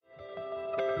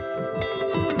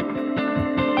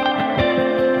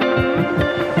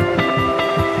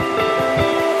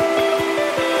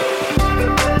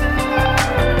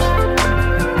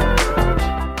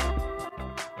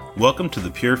Welcome to the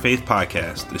Pure Faith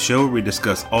Podcast, the show where we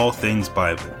discuss all things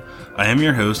Bible. I am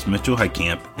your host, Mitchell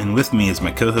Heitkamp, and with me is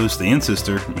my co-host and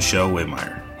sister, Michelle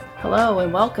Whitmire. Hello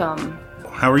and welcome.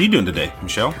 How are you doing today,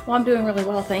 Michelle? Well, I'm doing really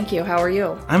well, thank you. How are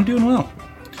you? I'm doing well.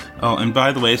 Oh, and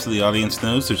by the way, so the audience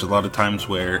knows, there's a lot of times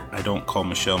where I don't call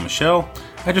Michelle Michelle,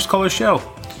 I just call her Shell,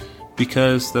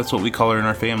 because that's what we call her in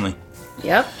our family.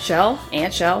 Yep, Shell,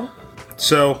 Aunt Shell.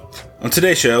 So, on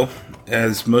today's show,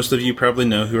 as most of you probably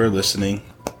know who are listening,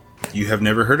 you have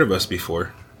never heard of us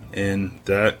before, and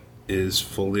that is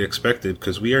fully expected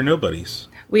because we are nobodies.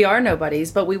 We are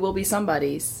nobodies, but we will be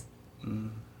somebodies.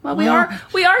 Well, we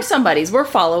are somebodies. We're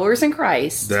followers in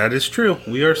Christ. That is true.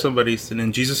 We are somebodies, and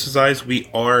in Jesus' eyes, we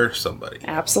are somebody.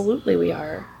 Absolutely, we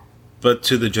are. But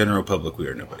to the general public, we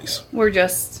are nobodies. We're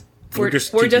just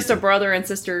a brother and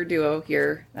sister duo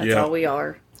here. That's all we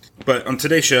are. But on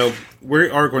today's show, we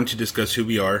are going to discuss who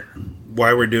we are,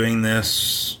 why we're doing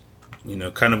this,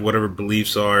 kind of what our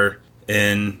beliefs are,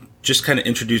 and just kind of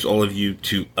introduce all of you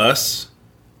to us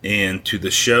and to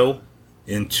the show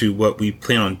and to what we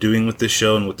plan on doing with this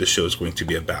show and what this show is going to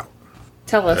be about.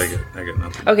 Tell us. I got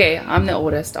nothing. Okay, I'm the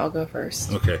oldest. I'll go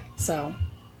first. Okay. So,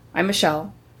 I'm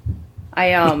Michelle.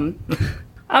 I'm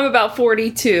about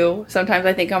 42. Sometimes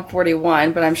I think I'm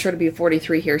 41, but I'm sure to be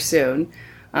 43 here soon.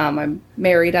 I'm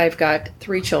married. I've got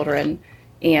 3 children,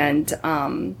 and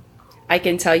I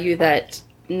can tell you that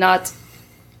not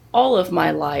all of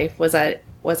my life was I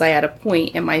at a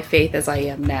point in my faith as I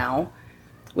am now,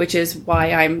 which is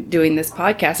why I'm doing this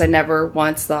podcast. I never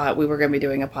once thought we were going to be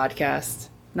doing a podcast.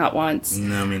 Not once.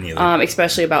 No, me neither.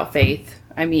 Especially about faith.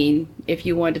 I mean, if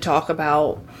you wanted to talk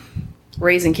about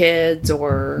raising kids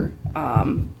or,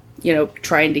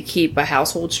 trying to keep a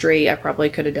household straight, I probably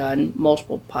could have done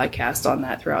multiple podcasts on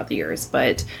that throughout the years.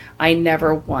 But I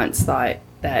never once thought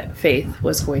that faith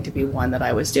was going to be one that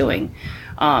I was doing.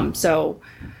 So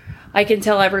I can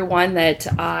tell everyone that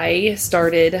I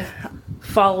started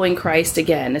following Christ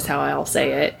again, is how I'll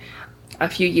say it, a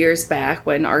few years back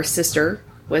when our sister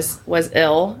was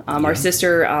ill. Our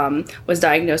sister was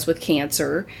diagnosed with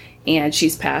cancer, and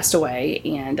she's passed away.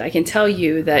 And I can tell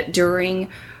you that during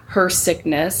her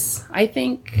sickness, I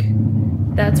think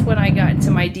that's when I got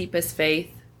into my deepest faith.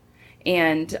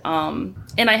 And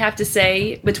I have to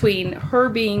say, between her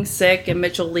being sick and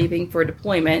Mitchell leaving for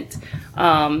deployment,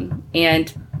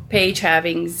 and Paige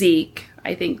having Zeke,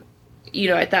 I think,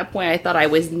 at that point I thought I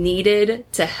was needed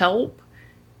to help,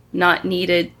 not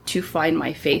needed to find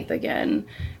my faith again.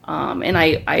 And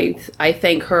I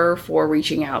thank her for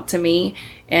reaching out to me.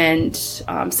 And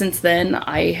since then,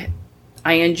 I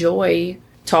enjoy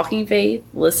talking faith,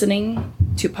 listening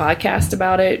to podcasts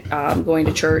about it, going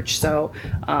to church. So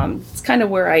it's kind of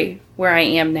where I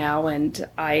am now, and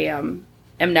I am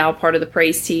now part of the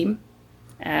praise team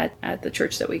at the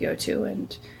church that we go to,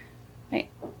 and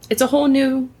it's a whole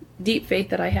new deep faith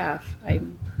that I have.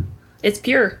 It's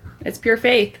pure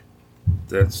faith.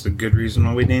 That's a good reason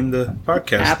why we named the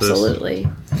podcast. Absolutely.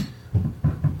 This.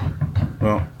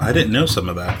 Well, I didn't know some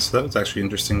of that, so that was actually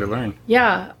interesting to learn.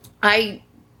 Yeah,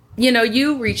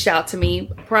 you reached out to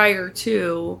me prior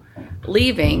to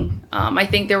leaving. I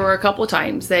think there were a couple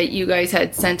times that you guys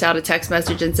had sent out a text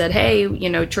message and said, hey,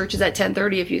 church is at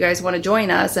 10:30 if you guys want to join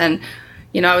us. And,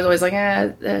 I was always like,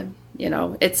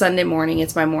 it's Sunday morning.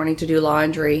 It's my morning to do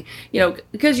laundry,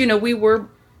 because, we were,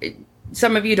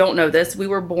 some of you don't know this, we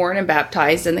were born and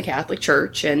baptized in the Catholic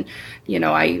Church. And,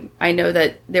 I know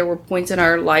that there were points in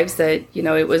our lives that,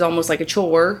 it was almost like a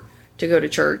chore to go to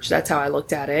church. That's how I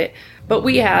looked at it. But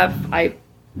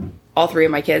all 3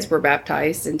 of my kids were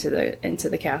baptized into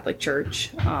the Catholic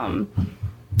Church.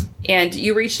 And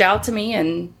you reached out to me,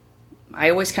 and I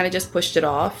always kind of just pushed it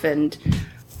off. And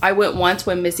I went once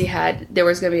when Missy there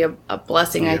was going to be a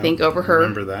blessing, I think, over her.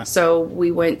 Remember that. So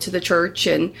we went to the church,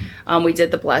 and we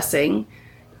did the blessing.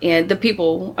 And the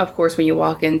people, of course, when you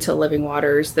walk into Living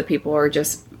Waters, the people are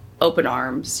just open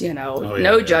arms,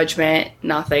 no judgment,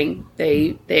 nothing.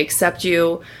 They accept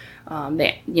you.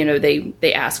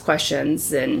 They ask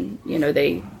questions, and,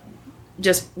 they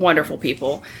just wonderful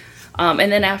people.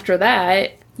 And then after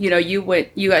that,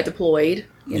 you got deployed.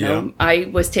 I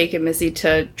was taking Missy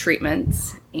to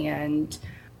treatments, and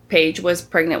Paige was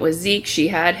pregnant with Zeke. She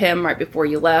had him right before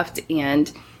you left,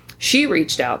 and she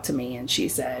reached out to me and she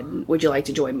said, would you like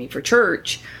to join me for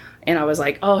church? And I was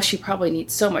like, oh, she probably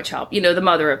needs so much help. The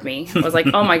mother of me. I was like,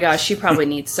 oh my gosh, she probably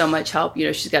needs so much help.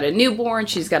 She's got a newborn.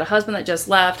 She's got a husband that just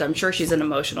left. I'm sure she's an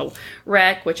emotional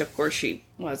wreck, which of course she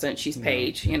wasn't. She's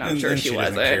Paige. I'm sure she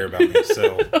wasn't. Doesn't care about me,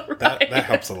 so that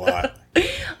helps a lot.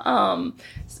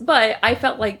 But I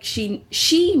felt like she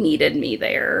needed me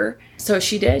there. So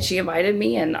she did. She invited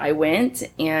me and I went.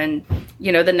 And,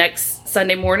 the next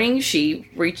Sunday morning she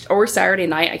reached, or Saturday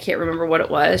night, I can't remember what it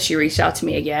was. She reached out to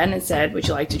me again and said, would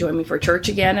you like to join me for church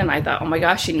again? And I thought, oh my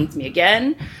gosh, she needs me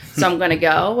again. So I'm going to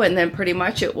go. And then pretty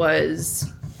much it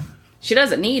was, she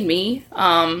doesn't need me,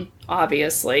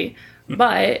 obviously.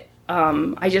 But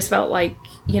I just felt like,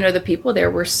 the people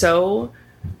there were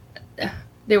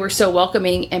they were so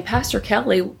welcoming, and Pastor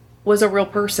Kelly was a real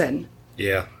person.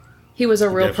 Yeah. He was a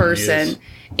real Definitely person. is.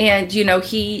 And,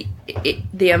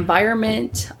 the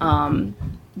environment,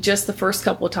 just the first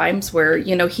couple of times where,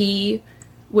 he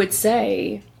would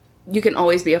say, you can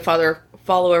always be a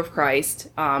follower of Christ.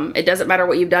 It doesn't matter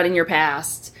what you've done in your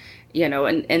past,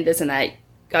 and this and that.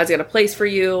 God's got a place for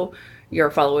you. You're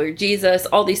a follower of Jesus,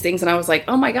 all these things. And I was like,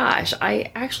 oh my gosh,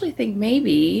 I actually think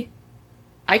maybe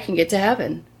I can get to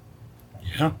heaven.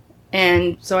 Yeah.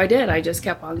 And so I did. I just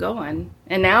kept on going.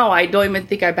 And now I don't even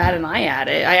think I bat an eye at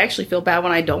it. I actually feel bad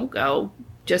when I don't go,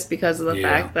 just because of the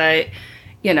fact that,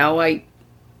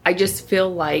 I just feel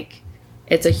like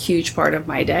it's a huge part of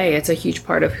my day. It's a huge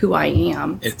part of who I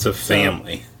am. It's a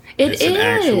family. It's an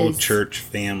actual church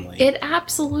family. It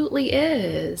absolutely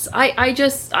is.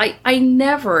 I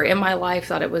never in my life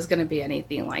thought it was going to be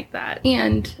anything like that.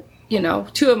 And,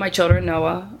 two of my children,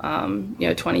 Noah,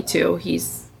 22,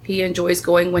 he enjoys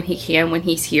going when he can, when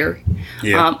he's here.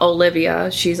 Yeah. Olivia,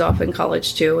 she's off in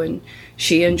college too, and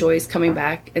she enjoys coming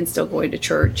back and still going to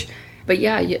church. But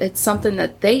yeah, it's something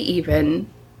that they even,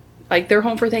 like, they're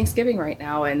home for Thanksgiving right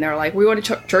now, and they're like, we go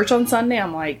to church on Sunday.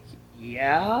 I'm like,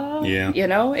 yeah.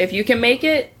 If you can make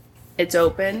it, it's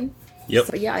open. Yep.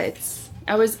 So yeah,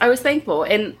 I was thankful,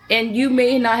 and you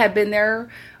may not have been there,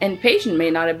 and Paige may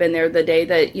not have been there the day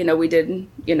that we did.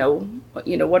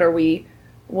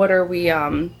 What are we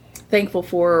thankful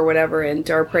for or whatever, and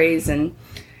our praise, and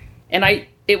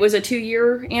it was a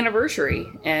 2-year anniversary,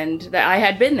 and that I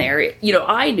had been there.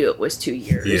 I knew it was 2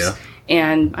 years. Yeah.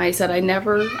 And I said I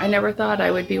never thought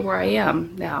I would be where I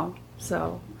am now.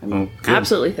 So I'm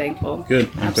absolutely thankful. Good.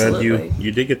 I'm glad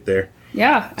you did get there.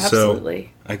 Yeah, absolutely.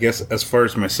 So, I guess as far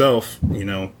as myself,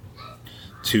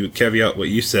 to caveat what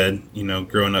you said,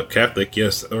 growing up Catholic,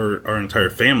 yes, our entire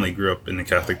family grew up in the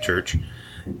Catholic Church.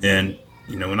 And,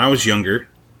 when I was younger,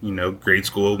 grade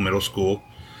school, middle school,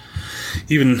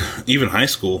 even high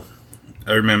school,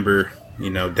 I remember,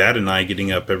 Dad and I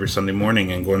getting up every Sunday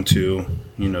morning and going to,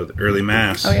 the early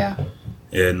Mass. Oh, yeah.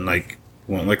 And,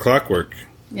 went like clockwork.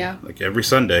 Yeah. Like every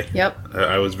Sunday. Yep.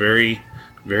 I was very,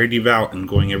 very devout and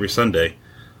going every Sunday.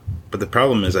 But the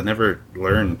problem is I never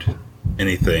learned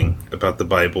anything about the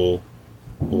Bible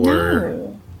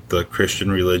or the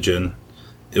Christian religion.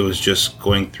 It was just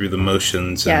going through the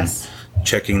motions and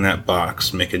checking that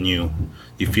box, making you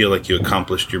feel like you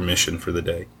accomplished your mission for the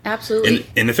day. Absolutely.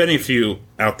 And if any of you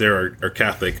out there are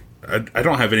Catholic, I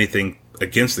don't have anything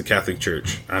against the Catholic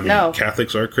Church. I mean, no.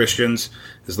 Catholics are Christians.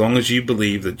 As long as you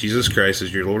believe that Jesus Christ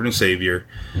is your Lord and Savior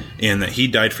and that He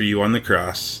died for you on the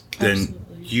cross, then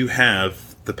you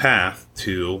have the path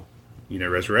to,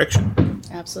 resurrection.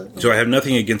 Absolutely. So I have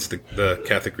nothing against the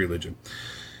Catholic religion.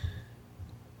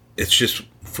 It's just,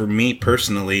 for me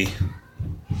personally,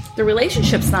 the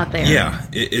relationship's not there. Yeah,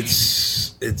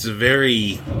 it's a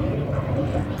very,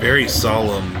 very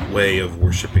solemn way of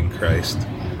worshiping Christ,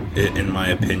 in my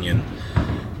opinion.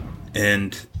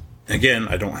 And again,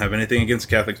 I don't have anything against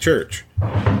the Catholic Church,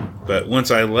 but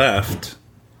once I left,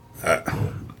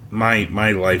 my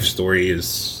life story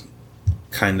is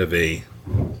kind of a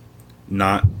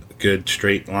not good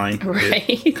straight line.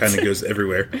 Right. It kind of goes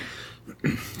everywhere.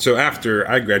 So after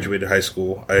I graduated high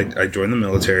school, I joined the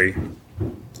military.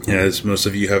 As most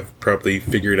of you have probably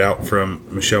figured out from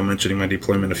Michelle mentioning my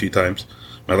deployment a few times,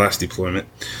 my last deployment.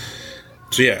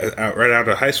 So yeah, right out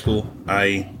of high school,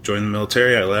 I joined the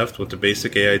military. I left, went to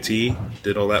basic AIT,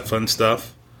 did all that fun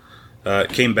stuff.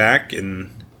 Came back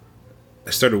and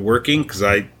I started working because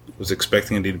I was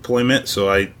expecting a deployment.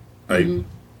 So I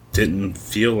didn't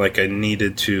feel like I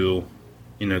needed to,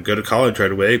 go to college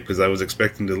right away because I was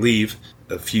expecting to leave.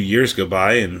 A few years go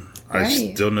by and I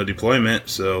still no deployment.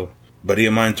 So a buddy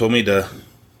of mine told me to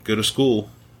go to school.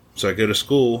 So I go to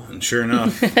school, and sure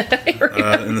enough,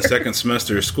 in the second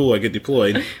semester of school, I get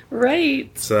deployed.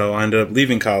 Right. So I ended up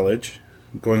leaving college,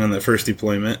 going on that first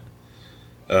deployment.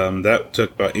 That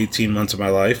took about 18 months of my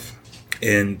life.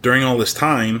 And during all this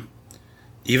time,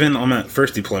 even on that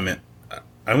first deployment,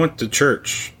 I went to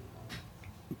church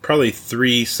probably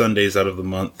 3 Sundays out of the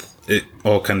month. It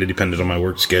all kind of depended on my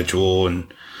work schedule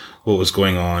and what was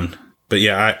going on. But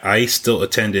yeah, I still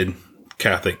attended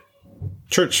Catholic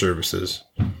church services.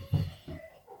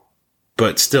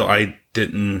 But still, I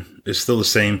didn't. It's still the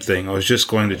same thing. I was just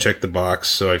going to check the box,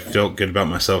 so I felt good about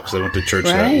myself because I went to church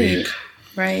that week.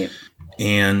 Right.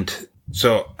 And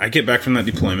so I get back from that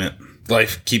deployment.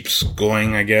 Life keeps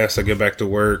going, I guess. I go back to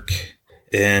work.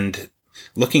 And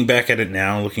looking back at it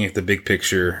now, looking at the big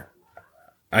picture,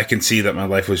 I can see that my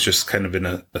life was just kind of in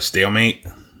a stalemate.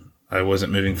 I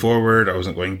wasn't moving forward. I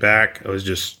wasn't going back. I was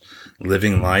just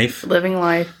living life.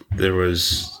 It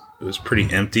was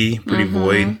pretty empty, pretty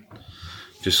void,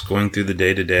 just going through the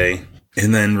day to day.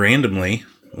 And then randomly,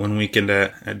 one weekend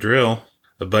at drill,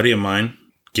 a buddy of mine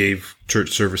gave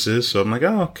church services. So I'm like,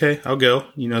 oh, okay, I'll go,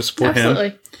 support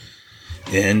him.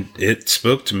 And it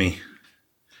spoke to me.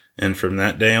 And from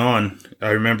that day on, I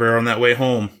remember on that way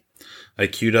home, I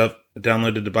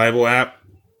downloaded the Bible app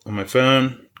on my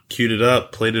phone, queued it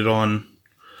up, played it on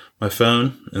my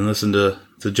phone, and listened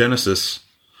to Genesis.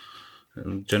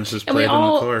 And Genesis played in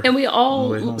the car. And we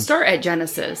all start at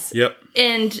Genesis. Yep.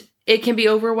 And it can be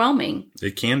overwhelming.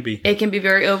 It can be. It can be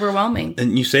very overwhelming.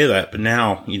 And you say that, but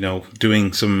now,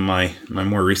 doing some of my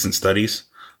more recent studies,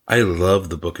 I love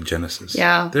the book of Genesis.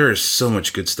 Yeah. There is so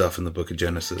much good stuff in the book of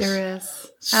Genesis. There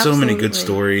is. So many good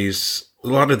stories. A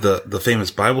lot of the famous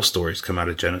Bible stories come out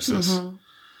of Genesis.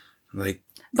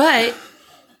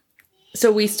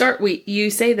 So you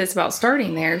say this about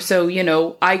starting there. So,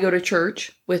 I go to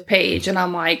church with Paige and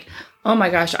I'm like, oh my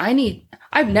gosh,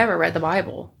 I've never read the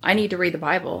Bible. I need to read the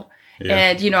Bible.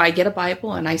 Yeah. And, I get a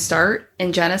Bible and I start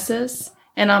in Genesis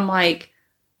and I'm like,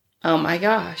 oh my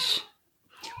gosh.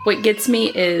 What gets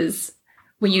me is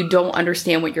when you don't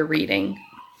understand what you're reading.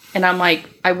 And I'm like,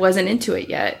 I wasn't into it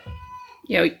yet.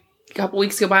 A couple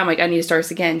weeks go by, I'm like, I need to start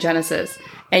this again, Genesis.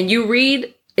 And you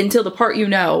read until the part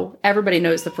everybody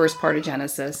knows the first part of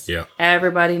Genesis. Yeah.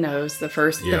 Everybody knows the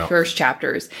first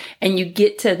chapters. And you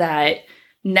get to that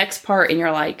next part and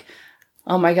you're like,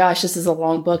 oh my gosh, this is a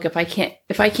long book. If I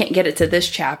can't get it to this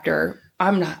chapter,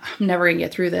 I'm never gonna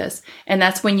get through this. And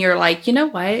that's when you're like, you know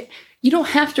what? You don't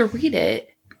have to read it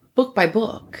book by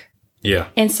book. Yeah.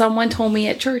 And someone told me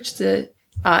at church to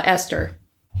Esther,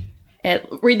 and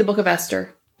read the book of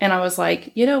Esther. And I was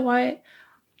like, you know what?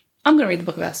 I'm going to read the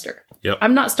book of Esther. Yep.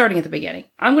 I'm not starting at the beginning.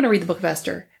 I'm going to read the book of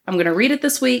Esther. I'm going to read it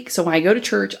this week. So when I go to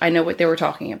church, I know what they were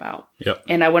talking about. Yep.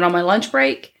 And I went on my lunch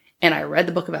break and I read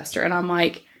the book of Esther. And I'm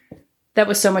like, that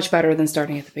was so much better than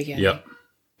starting at the beginning. Yep.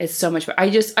 It's so much better.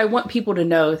 I want people to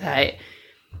know that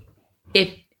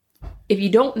if you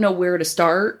don't know where to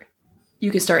start,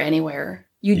 you can start anywhere.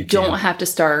 You don't have to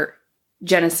start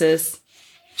Genesis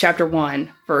chapter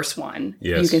 1, verse 1.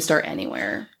 Yes. You can start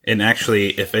anywhere. And actually,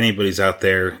 if anybody's out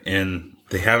there and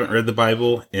they haven't read the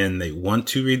Bible and they want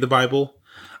to read the Bible,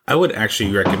 I would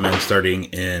actually recommend starting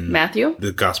in Matthew,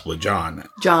 the Gospel of John.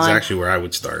 John is actually where I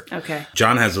would start. Okay.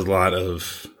 John has a lot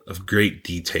of great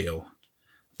detail,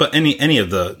 but any of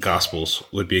the Gospels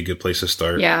would be a good place to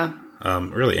start. Yeah.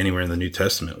 Really, anywhere in the New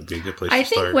Testament would be a good place to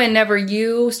start. I think whenever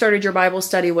you started your Bible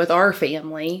study with our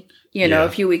family, a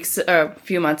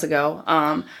few months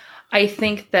ago, I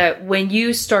think that when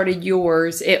you started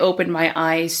yours, it opened my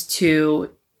eyes to,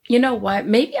 you know what,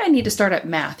 maybe I need to start at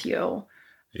Matthew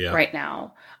right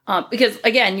now. Because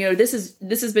again, this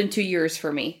has been 2 years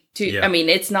for me. I mean,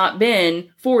 it's not been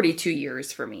 42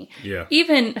 years for me. Yeah.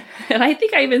 And I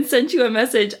think I even sent you a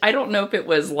message. I don't know if it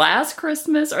was last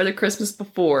Christmas or the Christmas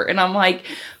before. And I'm like,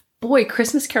 boy,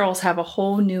 Christmas carols have a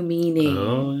whole new meaning.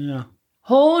 Oh, yeah.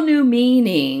 Whole new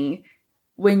meaning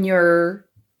when you're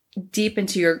deep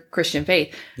into your Christian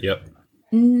faith. Yep.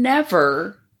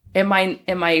 Never in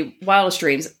my wildest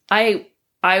dreams, I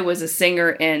was a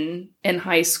singer in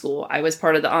high school. I was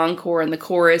part of the encore and the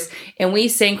chorus, and we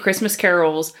sang Christmas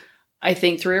carols, I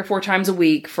think 3 or 4 times a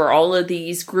week for all of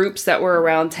these groups that were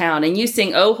around town. And you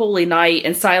sing "Oh Holy Night"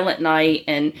 and "Silent Night,"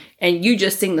 and you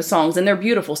just sing the songs, and they're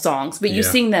beautiful songs, but you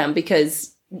sing them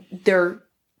because they're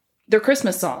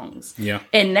Christmas songs. Yeah.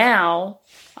 And now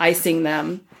I sing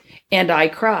them and I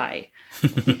cry.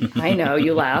 I know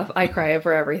you laugh. I cry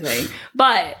over everything,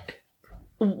 but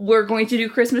we're going to do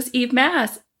Christmas Eve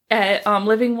Mass at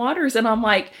Living Waters. And I'm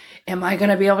like, am I going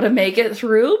to be able to make it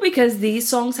through? Because these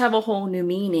songs have a whole new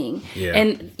meaning. Yeah.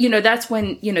 And, that's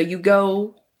when, you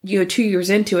go, 2 years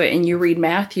into it and you read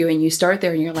Matthew and you start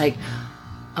there and you're like,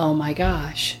 oh my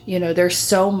gosh, there's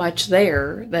so much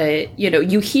there that,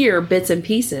 you hear bits and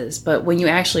pieces. But when you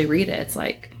actually read it, it's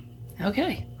like,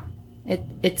 okay.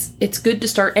 It's good to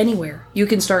start anywhere. You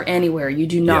can start anywhere. You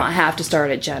do not have to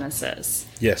start at Genesis.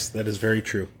 Yes, that is very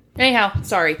true. Anyhow,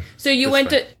 sorry. So you went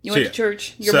to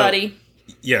church, your buddy.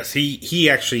 Yes, he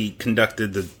actually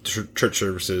conducted the church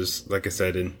services, like I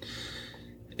said,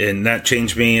 and that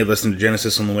changed me. I listened to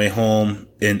Genesis on the way home,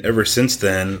 and ever since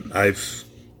then, I've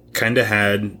kind of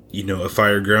had, a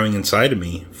fire growing inside of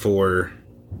me for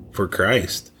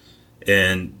Christ.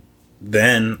 And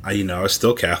then I was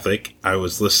still Catholic. I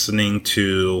was listening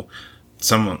to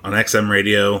some on XM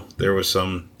radio. There was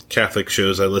some Catholic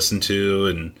shows I listened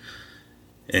to,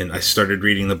 and I started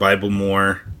reading the Bible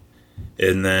more.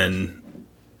 And then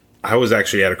I was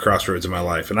actually at a crossroads in my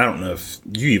life. And I don't know if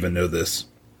you even know this,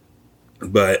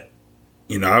 but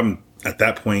I'm at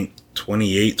that point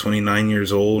 28, 29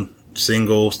 years old,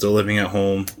 single, still living at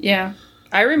home. Yeah.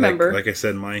 I remember. Like I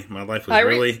said, my life was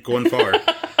really going far.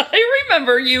 I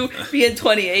remember you being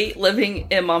 28, living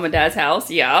in mom and dad's house.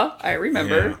 Yeah, I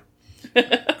remember.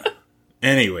 Yeah.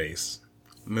 Anyways,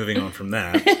 moving on from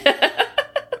that.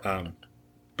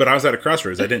 But I was at a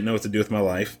crossroads. I didn't know what to do with my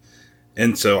life.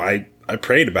 And so I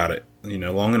prayed about it,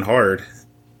 long and hard.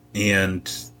 And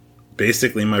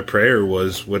basically my prayer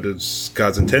was, what is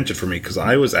God's intention for me? Because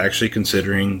I was actually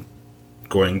considering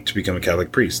going to become a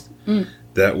Catholic priest.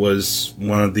 That was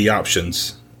one of the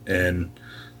options. And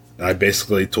I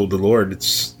basically told the Lord,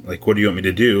 it's like, what do you want me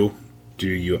to do? Do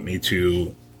you want me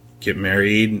to get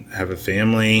married, have a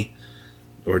family,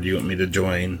 or do you want me to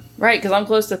join? Right, because I'm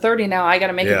close to 30 now. I got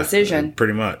to make a decision.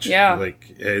 Pretty much. Yeah.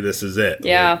 Like, hey, this is it.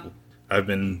 Yeah. Like, I've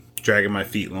been dragging my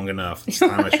feet long enough. It's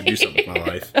time I should do something with my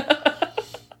life.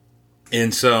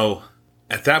 And so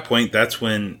at that point, that's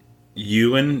when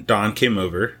you and Don came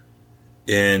over.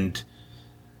 And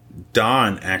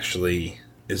Don actually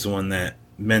is the one that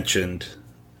mentioned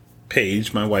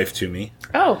Paige, my wife, to me.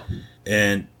 Oh.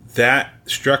 And that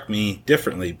struck me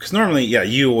differently. Because normally,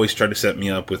 you always try to set me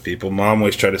up with people. Mom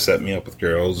always tried to set me up with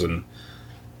girls. And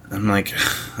I'm like,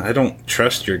 I don't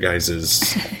trust your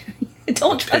guys'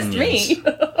 Don't opinions. trust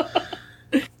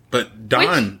me. But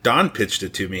Don pitched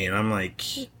it to me. And I'm like...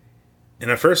 And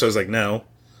at first I was like, no.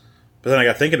 But then I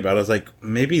got thinking about it. I was like,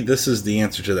 maybe this is the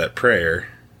answer to that prayer.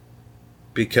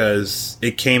 Because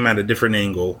it came at a different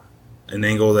angle. An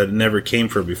angle that never came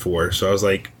from before. So I was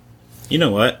like, you know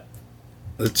what?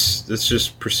 Let's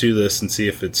just pursue this and see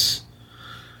if it's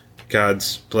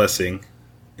God's blessing.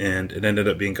 And it ended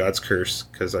up being God's curse.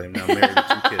 Because I'm now married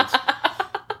with 2 kids.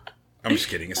 I'm just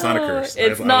kidding. It's not a curse.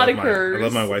 It's not a curse. I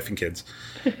love my wife and kids.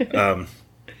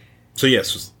 So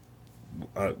yes,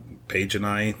 Paige and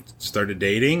I started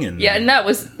dating, and and that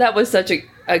was such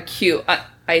a cute.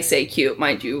 I say cute,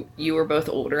 mind you. You were both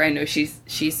older. I know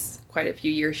she's quite a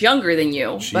few years younger than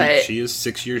you, but she is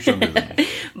 6 years younger than me.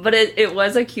 But it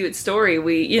was a cute story.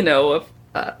 We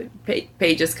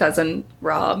Paige's cousin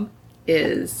Rob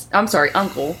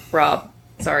Uncle Rob.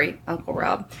 Sorry, Uncle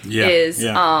Rob is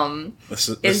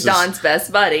Don's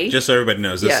best buddy. Just so everybody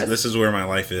knows, this is where my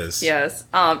life is. Yes,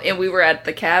 and we were at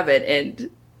the cabin, and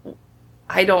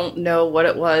I don't know what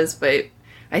it was, but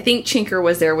I think Chinker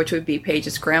was there, which would be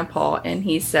Paige's grandpa, and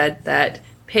he said that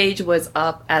Paige was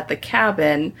up at the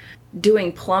cabin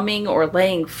doing plumbing or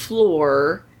laying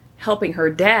floor, helping her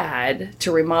dad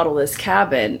to remodel this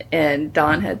cabin, and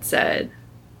Don had said,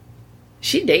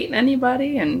 she dating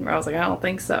anybody? And I was like, I don't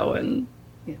think so. And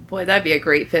boy, that'd be a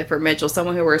great fit for Mitchell,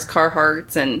 someone who wears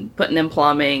Carhartts and putting in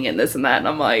plumbing and this and that. And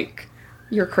I'm like,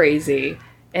 you're crazy.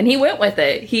 And he went with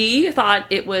it. He thought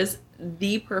it was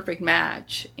the perfect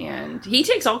match, and he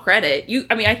takes all credit.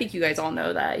 I think you guys all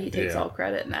know that. He takes all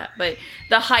credit in that. But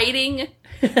the hiding...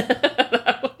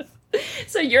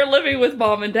 So you're living with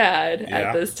mom and dad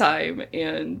at this time,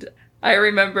 and I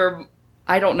remember,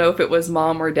 I don't know if it was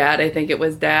mom or dad, I think it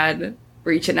was dad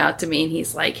reaching out to me, and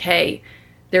he's like, hey,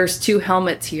 there's 2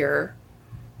 helmets here.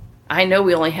 I know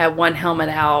we only have 1 helmet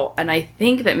out, and I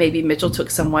think that maybe Mitchell took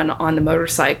someone on the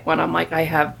motorcycle, and I'm like, I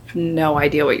have no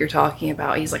idea what you're talking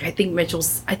about. He's like, I think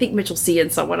Mitchell's seeing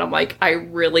someone. I'm like, I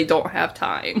really don't have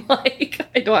time. Like,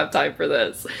 I don't have time for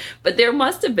this. But there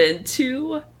must have been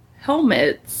 2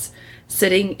 helmets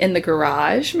sitting in the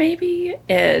garage, maybe,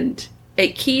 and it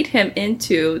keyed him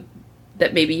into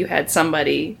that maybe you had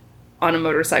somebody on a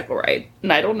motorcycle ride.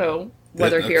 And I don't know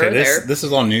whether here or there. This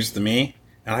is all news to me.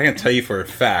 And I can tell you for a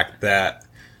fact that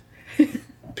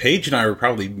Paige and I were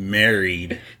probably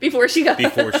married before she got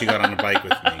on a bike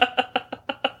with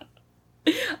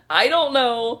me. I don't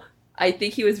know. I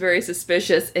think he was very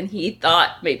suspicious, and he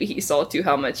thought maybe he saw 2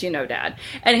 helmets, Dad.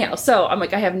 Anyhow, so I'm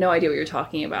like, I have no idea what you're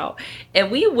talking about. And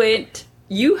we went,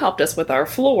 you helped us with our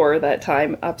floor that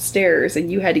time upstairs,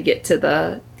 and you had to get to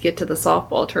the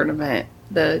softball tournament,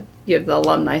 the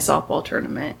alumni softball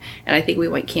tournament. And I think we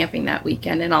went camping that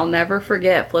weekend, and I'll never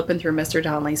forget flipping through Mr.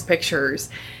 Donnelly's pictures,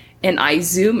 and I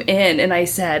zoom in and I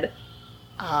said,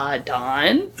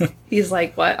 Don? He's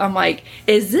like, what? I'm like,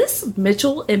 is this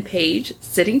Mitchell and Paige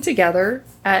sitting together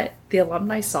at the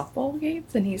alumni softball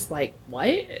games? And he's like, what?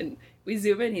 And we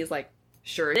zoom in, he's like,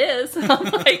 sure it is. I'm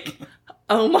like,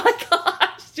 oh my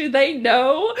gosh, do they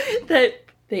know that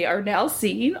they are now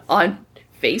seen on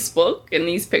Facebook in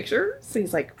these pictures?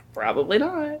 He's like, probably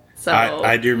not. So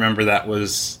I do remember that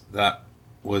was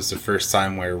the first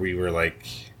time where we were like,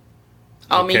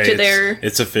 I'll meet you there.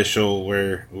 It's official.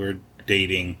 We're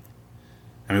dating.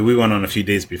 I mean, we went on a few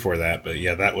days before that, but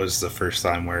yeah, that was the first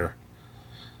time where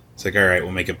it's like, all right,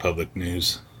 we'll make it public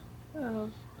news. Oh,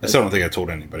 I still don't think I told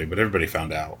anybody, but everybody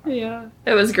found out. yeah,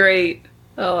 it was great.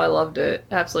 Oh, I loved it.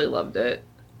 Absolutely loved it.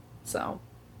 So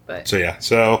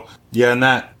yeah, and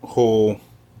that whole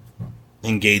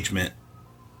engagement.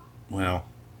 Well,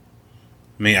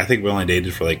 I mean, I think we only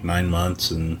dated for like 9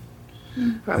 months, and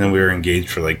then we were engaged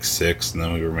for like 6, and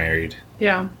then we were married.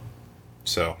 Yeah.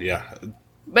 So yeah,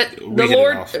 but we the hit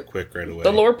Lord, it off quick right away.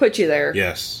 the Lord put you there.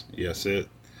 Yes.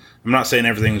 I'm not saying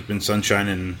everything's been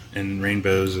sunshine and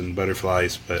rainbows and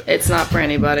butterflies, but It's not for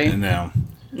anybody. no.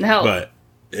 No, But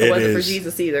it wasn't for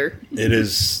Jesus either. It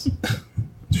is.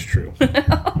 It's true.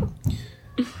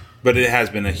 But it has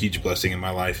been a huge blessing in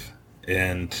my life,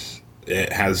 and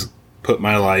it has put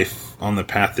my life on the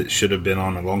path it should have been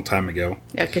on a long time ago.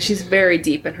 Yeah, because she's very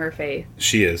deep in her faith.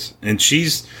 She is, and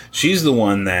she's the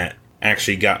one that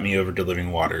actually got me over to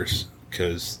Living Waters,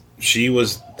 because she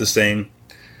was the same.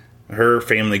 Her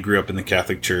family grew up in the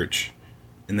Catholic Church,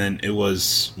 and then it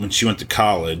was when she went to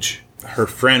college, her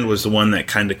friend was the one that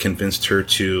kind of convinced her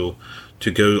to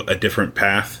go a different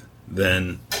path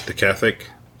than the Catholic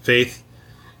faith,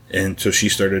 and so she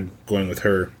started going with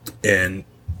her and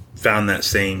found that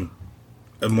same,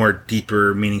 a more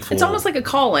deeper, meaningful. It's almost like a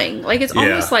calling. Like it's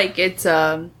almost like it's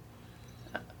I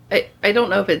don't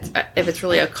know if it's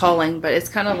really a calling, but it's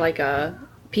kind of like a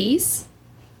peace,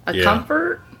 a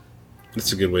comfort.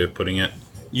 That's a good way of putting it.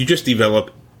 You just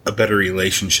develop a better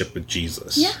relationship with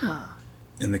Jesus. Yeah.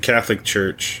 In the Catholic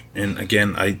Church, and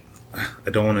again, I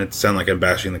don't want to sound like I'm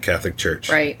bashing the Catholic Church.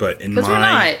 Right. But in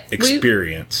my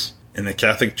experience, in the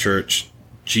Catholic Church,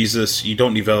 Jesus, you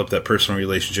don't develop that personal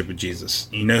relationship with Jesus.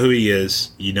 You know who he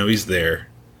is, you know he's there,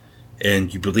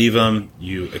 and you believe him,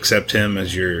 you accept him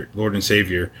as your Lord and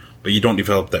Savior, but you don't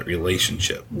develop that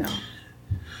relationship. No.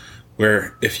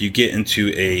 Where if you get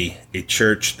into a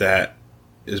church that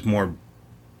is more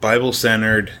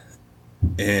Bible-centered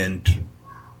and,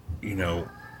 you know,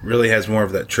 really has more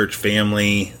of that church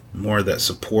family, more of that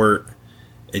support,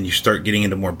 and you start getting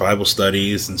into more Bible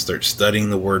studies and start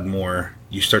studying the Word more,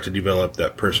 you start to develop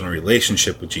that personal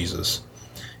relationship with Jesus.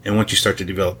 And once you start to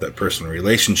develop that personal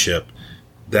relationship,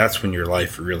 that's when your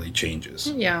life really changes.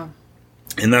 Yeah.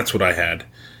 And that's what I had.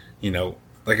 You know,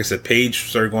 like I said, Paige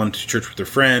started going to church with her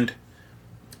friend.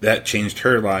 That changed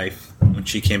her life. When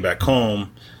she came back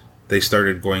home, they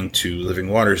started going to Living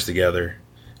Waters together.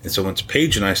 And so once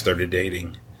Paige and I started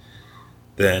dating,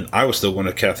 then I was still going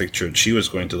to Catholic church. She was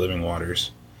going to Living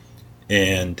Waters.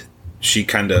 And she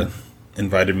kind of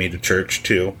invited me to church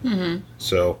too. Mm-hmm.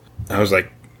 So I was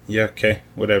like, yeah, okay,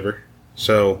 whatever.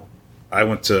 So I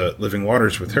went to Living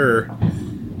Waters with her.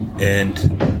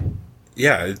 And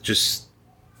yeah, it just...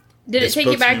 Did it take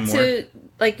you back to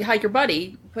like how your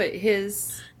buddy put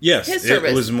his... Yes, his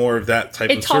service. It was more of that type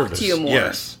of service. It talked to you more.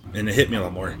 Yes, and it hit me a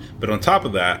lot more. But on top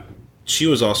of that, she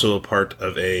was also a part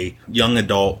of a young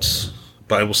adults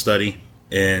Bible study,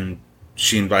 and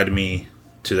she invited me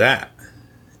to that.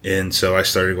 And so I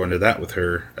started going to that with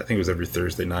her. I think it was every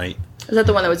Thursday night. Is that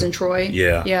the one that was in Troy?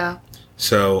 Yeah. Yeah.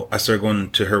 So I started going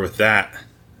to her with that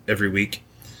every week.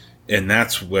 And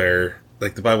that's where,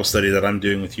 like the Bible study that I'm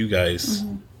doing with you guys,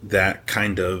 that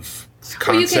kind of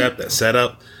concept, that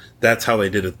setup, that's how they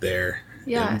did it there.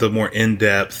 Yeah. The more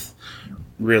in-depth,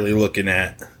 really looking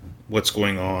at what's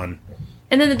going on.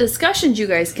 And then the discussions you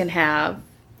guys can have.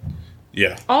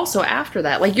 Yeah. Also after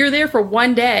that. Like you're there for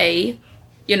one day,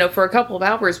 you know, for a couple of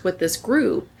hours with this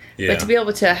group. Yeah. But to be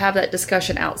able to have that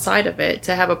discussion outside of it,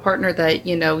 to have a partner that,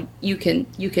 you know, you can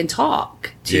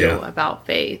talk to about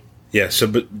faith. Yeah, so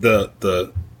but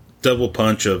the double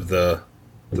punch of the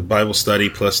Bible study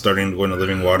plus starting to go into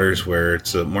Living Waters where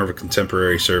it's more of a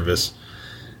contemporary service,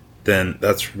 then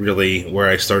that's really where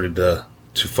I started to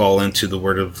fall into the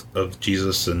Word of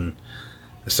Jesus, and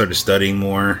I started studying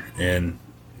more. And,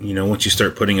 you know, once you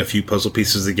start putting a few puzzle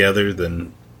pieces together,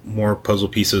 then more puzzle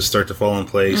pieces start to fall in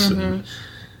place. Mm-hmm. And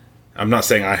I'm not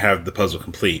saying I have the puzzle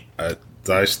complete.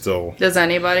 I still... Does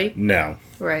anybody? No.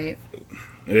 Right.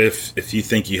 If you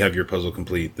think you have your puzzle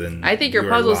complete, then I think your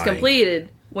puzzle's completed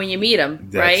when you meet them,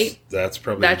 right? That's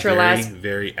probably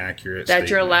very accurate. That's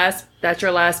statement. That's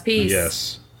your last piece.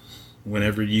 Yes.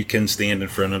 Whenever you can stand in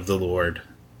front of the Lord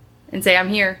and say, "I'm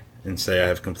here," and say, "I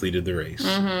have completed the race."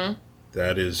 Mm-hmm.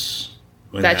 That is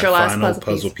when that's that your last final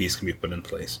puzzle piece can be put in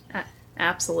place.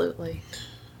 Absolutely.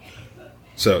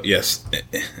 So, yes.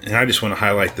 And I just want to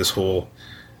highlight this whole,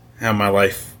 how my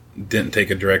life didn't take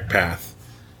a direct path.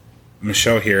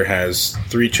 Michelle here has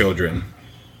 3 children.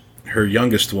 Her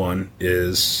youngest one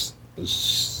is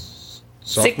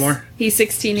sophomore? He's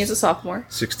 16. He's a sophomore.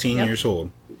 16 years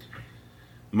old.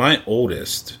 My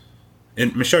oldest,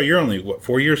 and Michelle, you're only,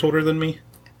 4 years older than me?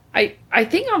 I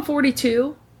think I'm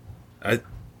 42. I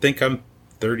think I'm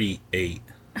 38.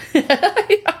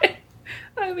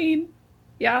 I mean,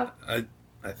 yeah.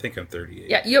 I think I'm 38.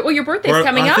 Yeah, your birthday's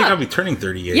coming up. I think I'll be turning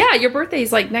 38. Yeah, your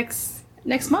birthday's like next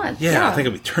month. Yeah, I think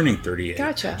I'll be turning 38.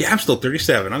 Gotcha. Yeah, I'm still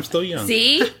 37. I'm still young.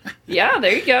 See? Yeah,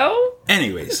 there you go.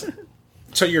 Anyways,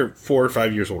 so you're 4 or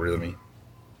 5 years older than me.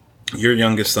 Your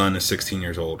youngest son is 16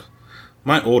 years old.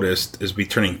 My oldest is be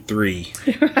turning 3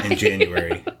 in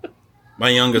January. My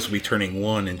youngest will be turning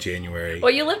 1 in January.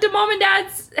 Well, you lived at mom and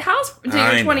dad's house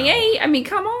until you're 28. I mean,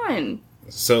 come on.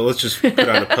 So let's just put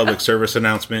out a public service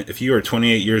announcement. If you are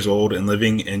 28 years old and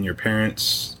living in your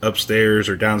parents' upstairs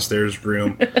or downstairs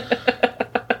room,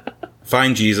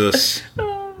 find Jesus,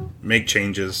 make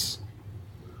changes,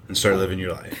 and start living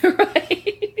your life.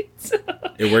 Right.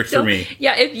 It worked for me.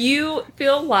 Yeah, if you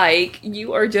feel like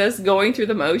you are just going through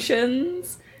the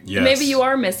motions, maybe you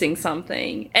are missing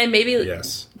something. And maybe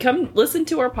come listen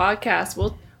to our podcast.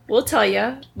 We'll tell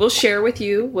you. We'll share with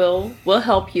you. We'll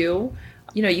help you.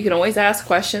 You know, you can always ask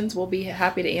questions. We'll be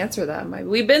happy to answer them.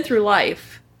 We've been through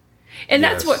life. And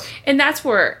that's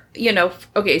where, you know,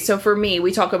 okay, so for me,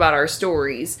 we talk about our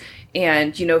stories.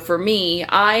 And, you know, for me,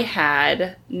 I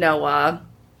had Noah,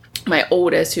 my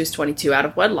oldest, who's 22, out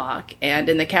of wedlock. And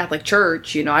in the Catholic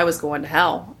Church, you know, I was going to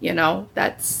hell. You know,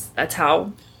 that's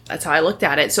how I looked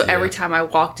at it. So every time I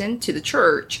walked into the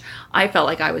church, I felt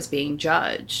like I was being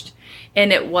judged.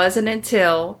 And it wasn't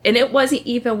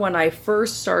even when I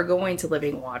first started going to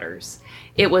Living Waters.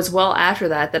 It was well after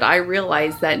that I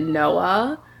realized that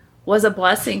Noah was a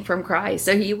blessing from Christ.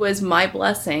 So he was my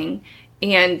blessing.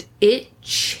 And it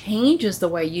changes the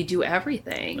way you do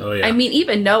everything. Oh, yeah. I mean,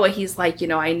 even Noah, he's like, you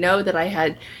know, I know that I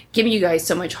had given you guys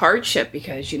so much hardship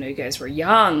because, you know, you guys were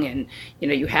young and, you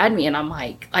know, you had me. And I'm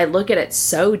like, I look at it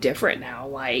so different now.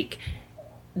 Like,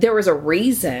 there was a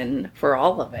reason for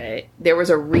all of it. There was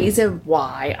a reason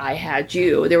why I had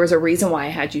you. There was a reason why I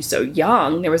had you so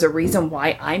young. There was a reason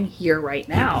why I'm here right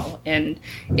now. And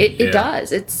it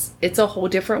does. It's a whole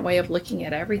different way of looking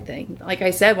at everything. Like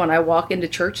I said, when I walk into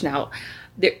church now,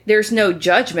 there's no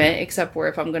judgment except for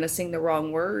if I'm going to sing the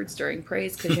wrong words during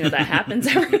praise, because, you know, that happens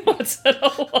every once in a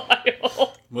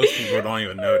while. Most people don't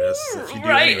even notice. If you do,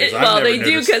 right? anyways. Well, they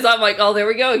do, because I'm like, oh, there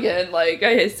we go again. Like,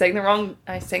 I sang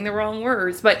the wrong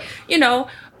words. But, you know,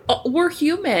 we're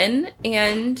human,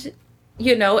 and,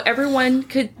 you know, everyone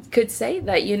could say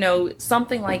that, you know,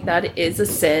 something like that is a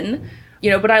sin. You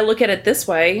know, but I look at it this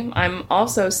way. I'm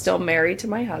also still married to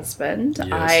my husband. Yes.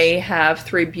 I have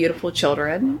 3 beautiful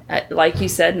children. Like you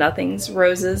said, nothing's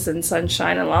roses and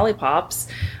sunshine and lollipops.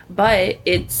 But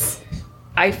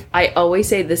I always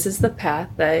say this is the path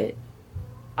that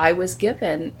I was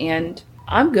given. And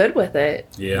I'm good with it.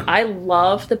 Yeah. I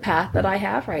love the path that I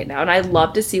have right now. And I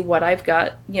love to see what I've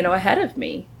got, you know, ahead of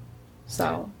me.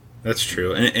 So. That's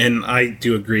true. And I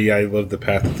do agree. I love the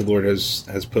path that the Lord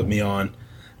has put me on.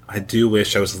 I do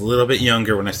wish I was a little bit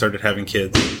younger when I started having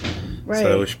kids. Right.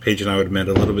 So I wish Paige and I would have met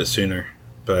a little bit sooner.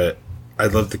 But I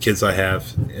love the kids I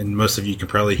have, and most of you can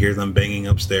probably hear them banging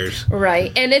upstairs.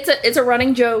 Right, and it's a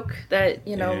running joke that,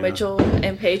 you know, Mitchell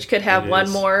and Paige could have one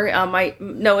more.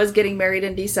 Noah's getting married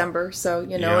in December, so,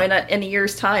 you know, in a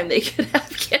year's time they could have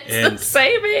kids the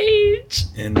same age.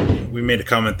 And we made a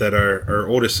comment that our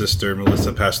oldest sister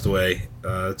Melissa passed away.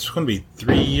 It's going to be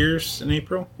 3 years in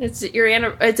April. It's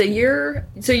a year.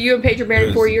 So you and Paige are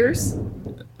married 4 years.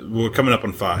 We're coming up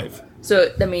on 5. So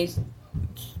that means.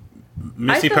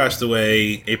 Misty passed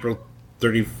away April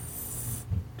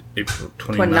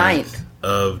 29th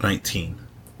of 19.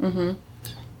 Mm-hmm.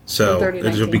 So it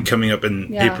will be coming up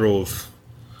in April of...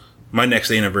 My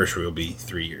next anniversary will be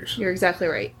 3 years. You're exactly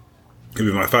right. It'll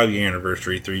be my 5-year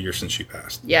anniversary, 3 years since she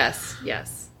passed. Yes.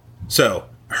 So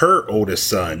her oldest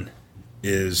son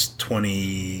is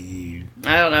 20...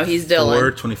 I don't know. He's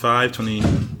Dylan. 25,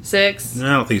 26? No, I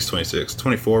don't think he's 26.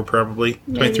 24 probably.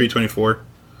 Maybe. 23, 24.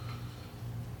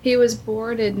 He was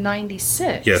born in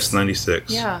 96. Yes,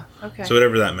 96. Yeah, okay. So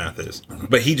whatever that math is.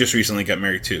 But he just recently got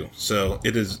married too. So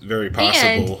it is very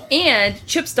possible. And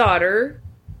Chip's daughter,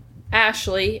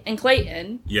 Ashley, and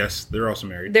Clayton. Yes, they're also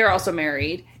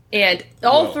married. And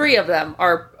all 3 of them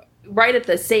are right at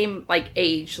the same, like,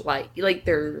 age. Like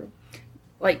they're...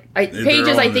 Like, Paige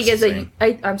is, I think,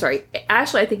 I'm sorry.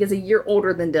 Ashley, I think, is a year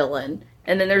older than Dylan.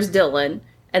 And then there's Dylan.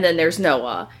 and then there's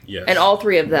Noah. Yes. And all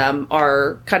three of them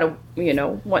are kind of,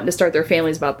 wanting to start their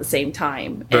families about the same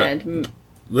time. But and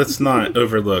let's not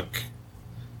overlook,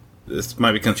 this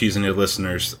might be confusing to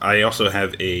listeners. I also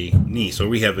have a niece, or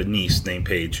we have a niece named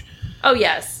Paige. oh,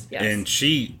 yes. And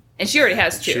she already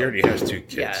has two. She already has 2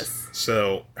 kids. Yes.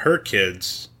 So her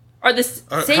kids Are the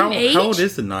same age? How old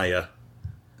is Anaya?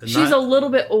 She's a little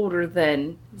bit older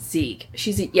than Zeke.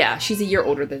 She's a year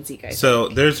older than Zeke, I think. So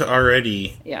there's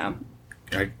already, Yeah.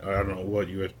 I don't know what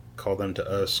you would call them to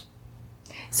us.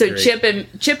 So Great.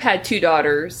 Chip had 2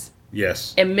 daughters,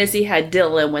 Yes. and Missy had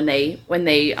Dylan when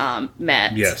they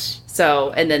met. Yes.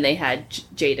 So, and then they had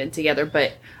Jaden together.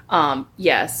 But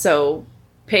so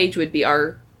Paige would be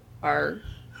our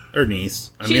Her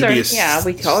niece. She's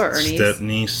we call her niece. Step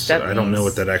niece. I don't know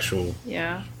what that actual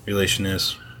relation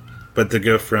is. But to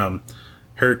go from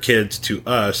her kids to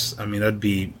us, that'd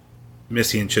be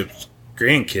Missy and Chip's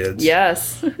grandkids.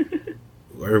 Yes.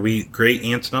 Are we great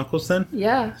aunts and uncles then?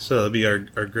 Yeah. So that'd be our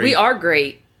great. We are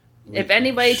great. If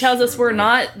anybody tells us we're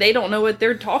not, they don't know what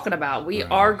they're talking about. We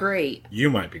are great. You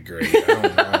might be great. I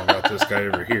don't know about this guy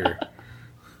over here.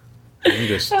 I'm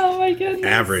just Oh my goodness.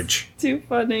 average. Too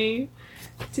funny.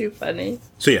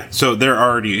 So yeah, so they're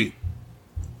already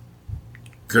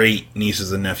great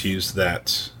nieces and nephews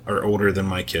that are older than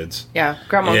my kids. Yeah.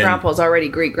 Grandma and And- Grandpa's already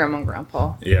great grandma and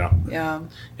grandpa. Yeah. Yeah.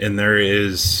 And there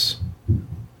is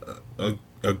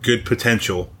a good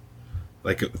potential,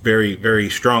 like a very, very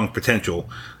strong potential,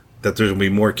 that there's going to be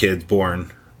more kids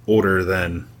born older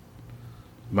than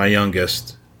my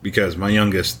youngest, because my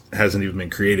youngest hasn't even been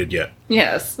created yet.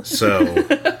 Yes. So,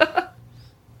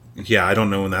 yeah, I don't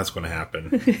know when that's going to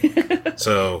happen.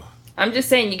 So, I'm just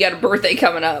saying you got a birthday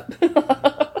coming up.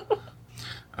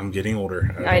 I'm getting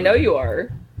older. I know you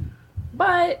are.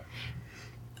 But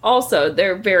also,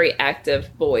 they're very active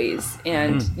boys,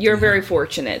 and you're very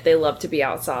fortunate. They love to be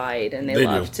outside, and they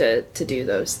love to do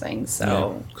those things.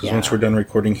 So, because once we're done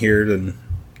recording here, then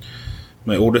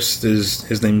my oldest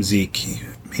his name's Zeke.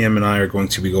 Him and I are going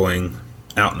to be going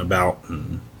out and about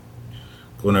and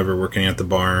going over working at the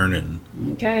barn and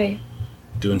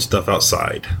doing stuff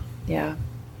outside. Yeah.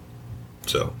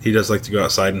 So he does like to go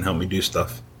outside and help me do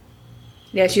stuff.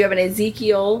 Yes, you have an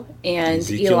Ezekiel and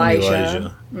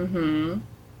Elijah. Mm-hmm.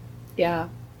 Yeah.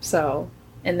 So,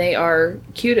 and they are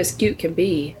cute as cute can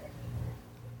be.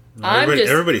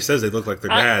 Everybody says they look like their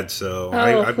dad, so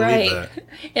I believe that.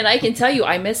 And I can tell you,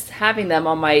 I miss having them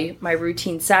on my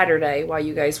routine Saturday while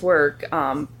you guys work.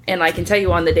 And I can tell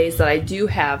you on the days that I do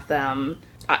have them,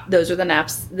 those are the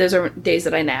naps. Those are days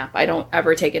that I nap. I don't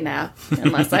ever take a nap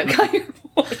unless I've got your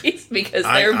boys, because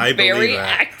they're very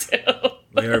active.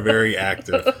 They are very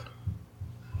active.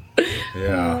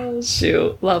 Yeah. Oh,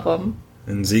 shoot. Love them.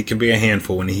 And Zeke can be a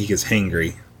handful when he gets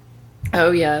hangry.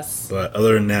 Oh, yes. But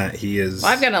other than that, he is...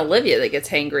 Well, I've got an Olivia that gets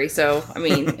hangry, so, I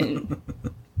mean, and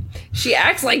she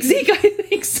acts like Zeke, I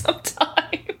think,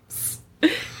 sometimes.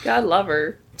 God love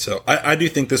her. So I do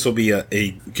think this will be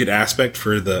a good aspect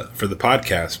for the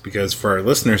podcast, because for our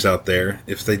listeners out there,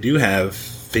 if they do have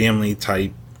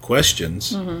family-type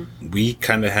questions, we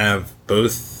kind of have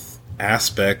both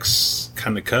aspects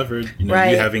kind of covered. You know,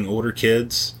 you having older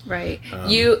kids. Right.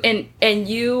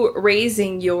 You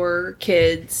raising your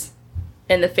kids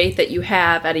in the faith that you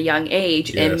have at a young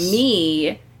age, and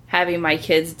me having my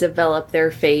kids develop their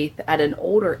faith at an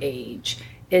older age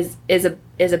is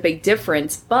a big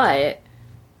difference. But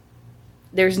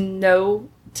there's no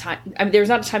time. I mean, there's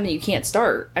not a time that you can't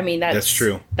start. I mean, that's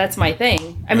true. That's my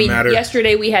thing. I mean,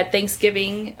 yesterday we had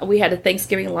Thanksgiving. We had a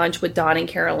Thanksgiving lunch with Don and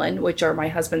Carolyn, which are my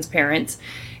husband's parents.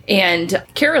 And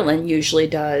Carolyn usually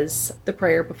does the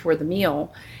prayer before the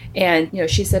meal. And,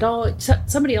 she said,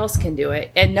 somebody else can do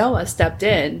it. And Noah stepped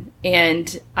in.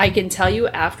 And I can tell you,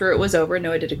 after it was over,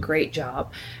 Noah did a great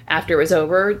job. After it was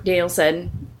over, Daniel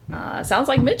said, sounds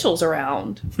like Mitchell's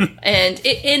around.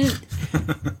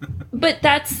 But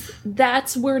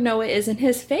that's where Noah is in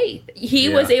his faith. He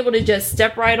was able to just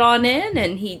step right on in,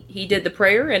 and he did the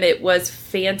prayer, and it was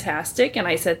fantastic. And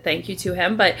I said thank you to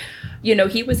him. But,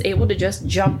 he was able to just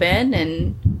jump in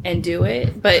and do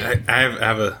it. But I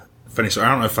have a funny story. I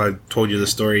don't know if I told you the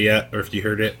story yet, or if you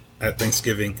heard it at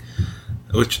Thanksgiving,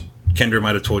 which Kendra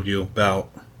might have told you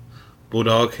about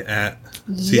Bulldog at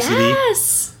CCD.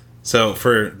 Yes. So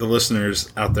for the listeners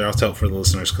out there, I'll tell it for the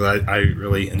listeners because I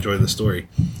really enjoy the story.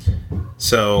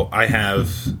 So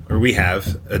we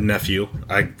have a nephew.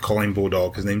 I call him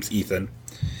Bulldog. His name's Ethan.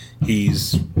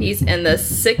 He's in the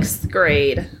 6th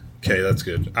grade. Okay, that's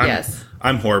good.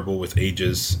 I'm horrible with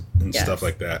ages and stuff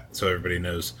like that, so everybody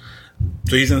knows.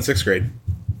 So he's in 6th grade.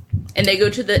 And they go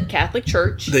to the Catholic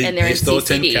Church, and they're they in still CCD.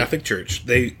 attend Catholic Church.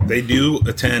 They do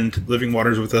attend Living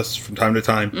Waters with us from time to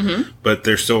time, but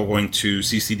they're still going to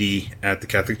CCD at the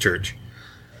Catholic Church.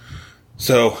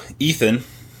 So Ethan,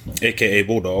 a.k.a.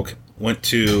 Bulldog, went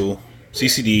to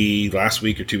CCD last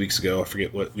week or 2 weeks ago. I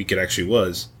forget what week it actually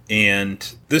was.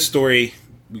 And this story,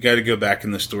 we got to go back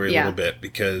in the story a little bit,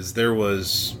 because there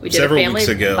was we did several a family weeks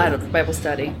ago Bible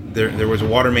study. There was a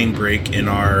water main break in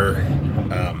our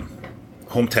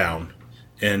hometown,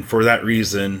 and for that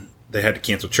reason they had to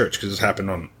cancel church, because this happened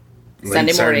on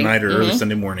late Saturday night or early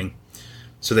Sunday morning.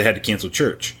 So they had to cancel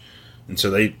church, and so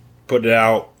they put it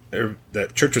out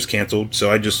that church was canceled.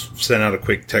 So I just sent out a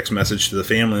quick text message to the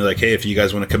family like, hey, if you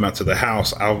guys want to come out to the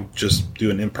house, I'll just do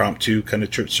an impromptu kind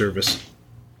of church service.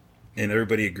 And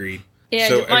everybody agreed. And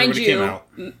so mind everybody you, came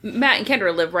out. Matt and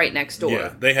Kendra live right next door.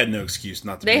 Yeah, they had no excuse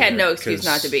not to be They had there, no excuse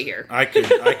not to be here. I could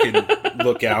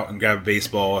look out and grab a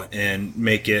baseball and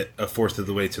make it a fourth of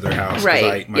the way to their house.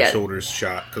 Right. My shoulder's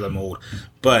shot because I'm old.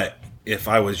 But if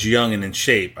I was young and in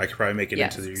shape, I could probably make it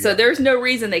into the yard. So there's no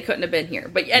reason they couldn't have been here.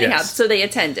 But anyhow, so they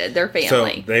attended, their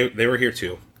family. So they were here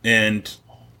too. And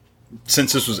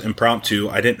since this was impromptu,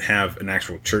 I didn't have an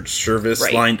actual church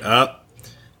service lined up.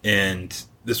 And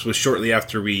this was shortly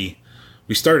after we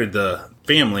started the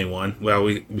family one. Well,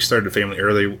 we started the family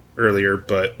earlier,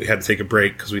 but we had to take a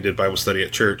break because we did Bible study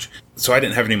at church. So I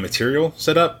didn't have any material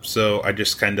set up, so I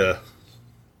just kind of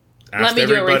asked everybody. Let me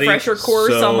do a refresher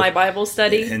course on my Bible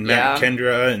study. And Matt and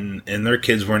Kendra and their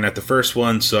kids weren't at the first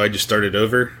one, so I just started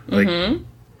over.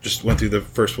 Just went through the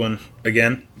first one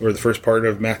again, or the first part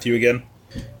of Matthew again.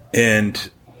 And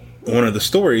one of the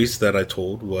stories that I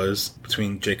told was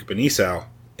between Jacob and Esau.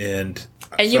 And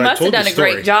you must have done a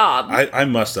great job. I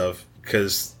must have,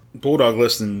 because Bulldog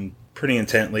listened pretty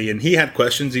intently, and he had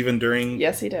questions even during...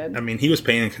 Yes, he did. I mean, he was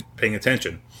paying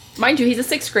attention. Mind you, he's a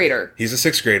sixth grader. He's a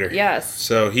sixth grader. Yes.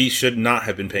 So he should not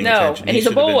have been paying attention. No, and he's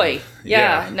a boy.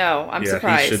 I'm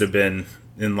surprised. He should have been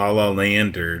in La La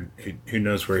Land, or who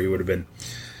knows where he would have been.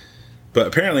 But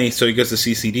apparently, so he goes to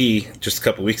CCD just a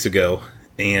couple weeks ago,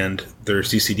 and their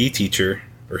CCD teacher,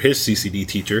 or his CCD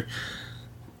teacher,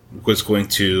 was going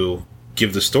to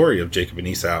give the story of Jacob and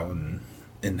Esau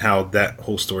and how that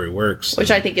whole story works.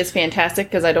 Which I think is fantastic,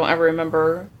 because I don't ever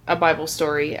remember a Bible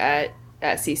story at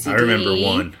CCD. I remember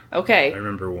one. Okay. I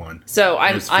remember one. So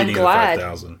I'm glad.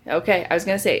 5,000. Okay. I was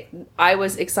going to say, I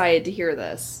was excited to hear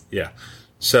this. Yeah.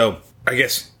 So I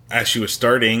guess as she was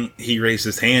starting, he raised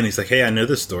his hand. He's like, hey, I know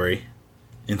this story.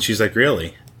 And she's like,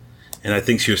 really? And I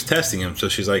think she was testing him. So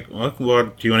she's like, well,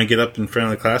 do you want to get up in front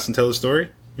of the class and tell the story?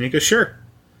 And he goes, sure.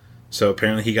 So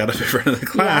apparently he got up in front of the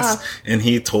class and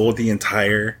he told the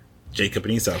entire Jacob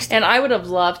and Esau story. And I would have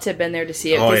loved to have been there to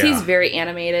see it, because he's very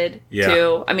animated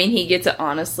too. I mean, he gets it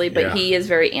honestly, but he is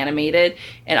very animated,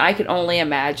 and I could only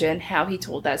imagine how he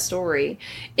told that story.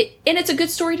 And it's a good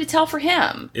story to tell for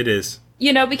him. It is.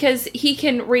 Because he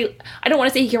can I don't want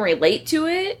to say he can relate to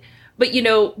it, but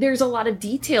there's a lot of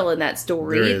detail in that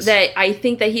story that I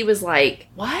think that he was like,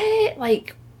 what?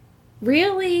 Like,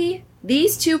 really?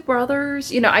 These two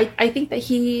brothers, I think that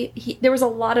he there was a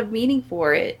lot of meaning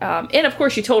for it. And of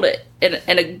course you told it in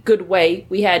a good way.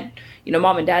 We had,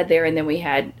 mom and dad there, and then we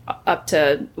had up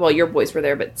to, well, your boys were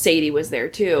there, but Sadie was there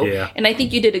too. Yeah. And I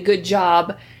think you did a good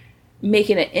job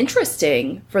making it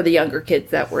interesting for the younger kids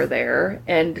that were there,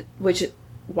 and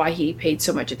why he paid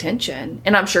so much attention.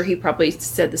 And I'm sure he probably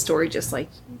said the story just like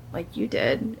you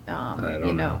did. I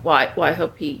don't know. Well, I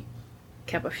hope he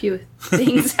kept a few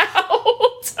things out.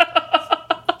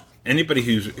 Anybody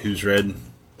who's read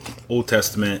Old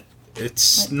Testament,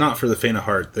 it's not for the faint of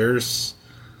heart. There's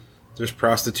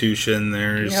prostitution.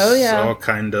 There's all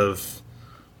kind of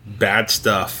bad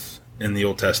stuff in the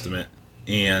Old Testament,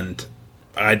 and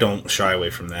I don't shy away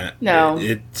from that. No,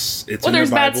 it's well, there's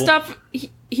bad stuff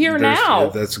here now.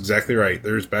 That's exactly right.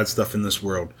 There's bad stuff in this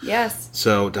world. Yes.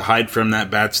 So to hide from that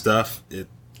bad stuff,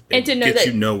 and to know gets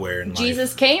that you nowhere in life.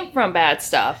 Jesus came from bad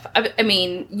stuff. I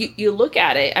mean, you look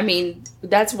at it. I mean,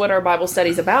 that's what our Bible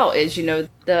study's about. Is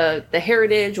the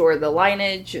heritage or the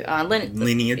lineage,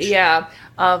 lineage,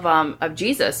 of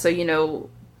Jesus. So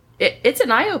it's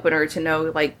an eye opener to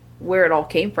know like where it all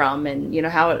came from, and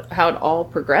how it all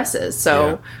progresses.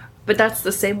 So, but that's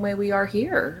the same way we are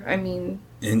here. I mean.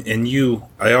 And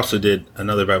I also did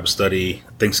another Bible study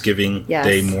Thanksgiving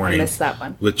Day morning. I missed that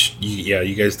one. Which,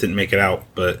 you guys didn't make it out,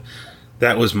 but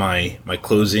that was my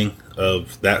closing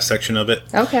of that section of it.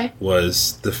 Okay.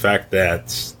 Was the fact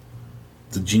that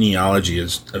the genealogy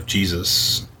of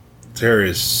Jesus, there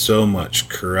is so much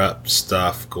corrupt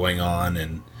stuff going on,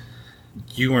 and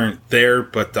you weren't there,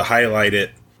 but to highlight it,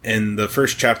 in the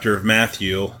first chapter of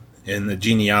Matthew, in the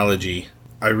genealogy,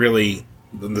 I really,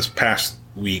 this past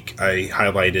week, I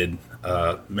highlighted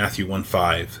Matthew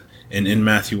 1:5. And in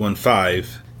Matthew 1:5,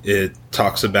 it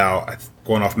talks about,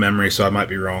 going off memory, so I might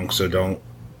be wrong, so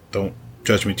don't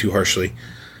judge me too harshly.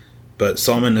 But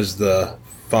Solomon is the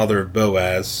father of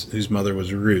Boaz, whose mother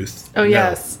was Ruth. Oh,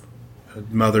 yes. No, her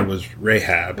mother was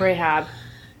Rahab. Rahab.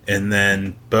 And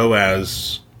then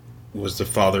Boaz was the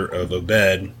father of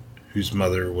Obed, whose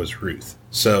mother was Ruth.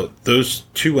 So those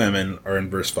two women are in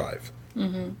verse 5.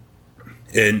 Mm-hmm.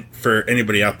 And for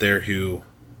anybody out there who,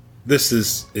 this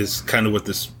is kind of what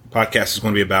this podcast is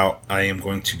going to be about. I am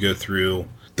going to go through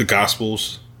the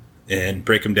Gospels and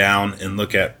break them down and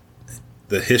look at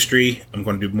the history. I'm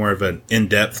going to do more of an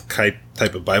in-depth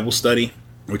type of Bible study,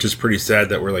 which is pretty sad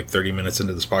that we're like 30 minutes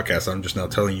into this podcast. I'm just now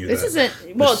telling you this is an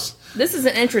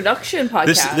introduction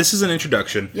podcast. This is an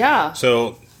introduction. Yeah.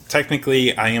 So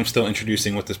technically, I am still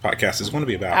introducing what this podcast is going to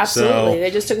be about. Absolutely. So,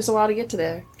 they just took us a while to get to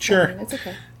there. Sure. I mean, it's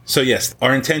okay. So yes,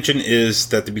 our intention is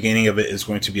that the beginning of it is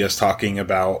going to be us talking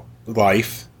about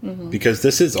life, because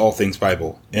this is all things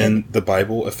Bible, and the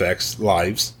Bible affects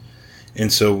lives.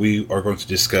 And so we are going to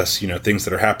discuss, things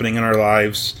that are happening in our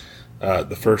lives.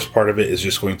 The first part of it is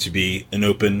just going to be an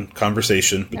open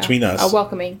conversation between us. A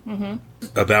welcoming.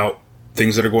 About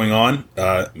things that are going on.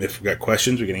 If we've got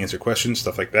questions, we can answer questions,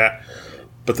 stuff like that.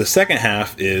 But the second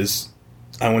half is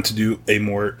I want to do a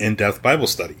more in-depth Bible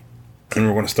study. And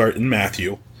we're going to start in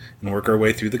Matthew and work our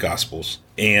way through the Gospels.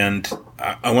 And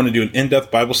I want to do an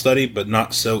in-depth Bible study, but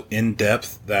not so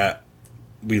in-depth that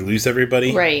we lose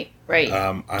everybody. Right.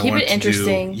 Keep it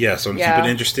interesting. I want to keep it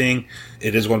interesting.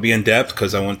 It is going to be in-depth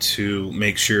because I want to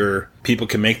make sure people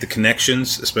can make the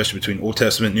connections, especially between Old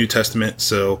Testament and New Testament.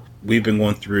 So we've been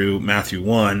going through Matthew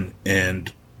 1,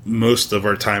 and most of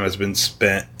our time has been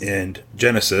spent in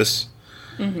Genesis.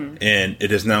 Mm-hmm. And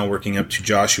it is now working up to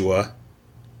Joshua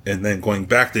and then going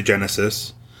back to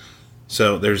Genesis.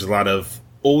 So there's a lot of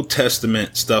Old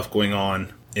Testament stuff going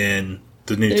on in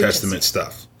the New Testament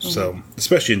stuff. Mm-hmm. So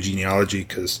especially in genealogy,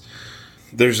 because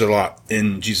there's a lot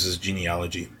in Jesus'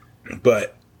 genealogy.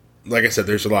 But like I said,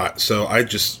 there's a lot. So I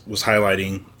just was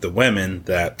highlighting the women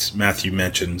that Matthew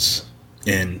mentions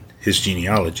in his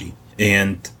genealogy.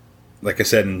 And like I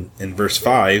said, in verse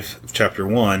 5 of chapter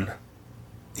 1,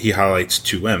 he highlights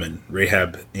two women,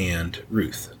 Rahab and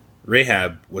Ruth.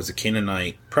 Rahab was a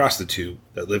Canaanite prostitute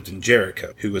that lived in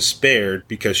Jericho, who was spared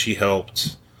because she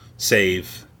helped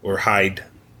save or hide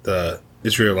the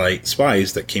Israelite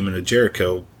spies that came into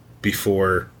Jericho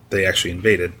before they actually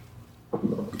invaded.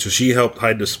 So she helped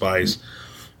hide the spies.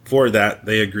 For that,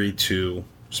 they agreed to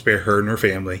spare her and her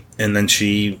family. And then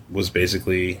she was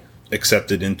basically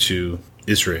accepted into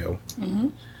Israel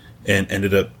and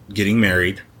ended up getting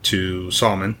married to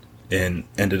Solomon and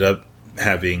ended up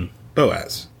having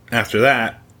Boaz. After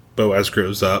that, Boaz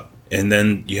grows up, and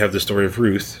then you have the story of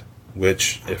Ruth,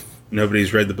 which, if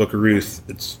nobody's read the book of Ruth,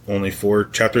 it's only 4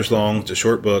 chapters long. It's a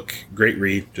short book, great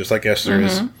read, just like Esther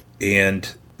is.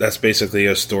 And that's basically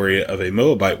a story of a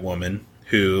Moabite woman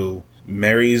who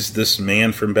marries this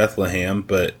man from Bethlehem,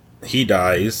 but he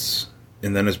dies,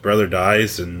 and then his brother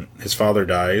dies, and his father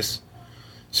dies.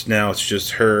 So now it's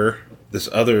just her, this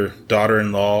other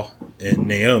daughter-in-law, and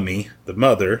Naomi, the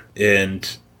mother,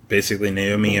 and basically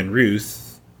Naomi and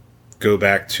Ruth go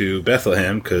back to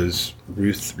Bethlehem because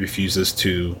Ruth refuses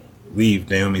to leave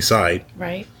Naomi's side.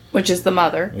 Right. Which is the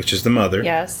mother.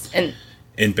 Yes.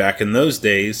 And back in those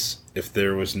days, if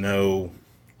there was no...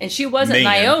 And she wasn't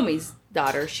Naomi's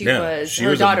daughter. She was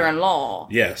her daughter-in-law.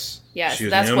 Yes. She was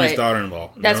that's Naomi's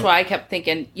daughter-in-law. That's why I kept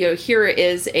thinking, here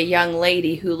is a young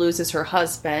lady who loses her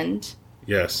husband.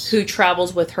 Yes. Who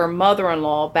travels with her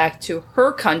mother-in-law back to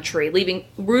her country.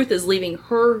 Ruth is leaving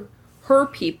her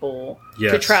people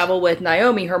to travel with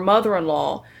Naomi, her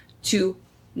mother-in-law, to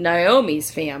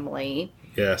Naomi's family.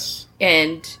 Yes.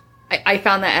 And I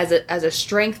found that as a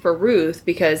strength for Ruth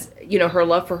because, her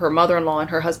love for her mother-in-law and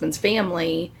her husband's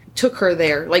family took her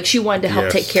there. Like, she wanted to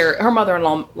help take care. Her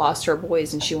mother-in-law lost her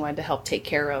boys, and she wanted to help take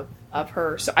care of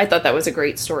her. So I thought that was a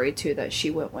great story, too, that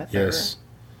she went with her.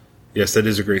 Yes, that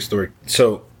is a great story.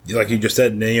 So, like you just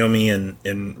said, Naomi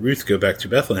and Ruth go back to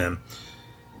Bethlehem.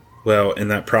 Well, in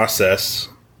that process,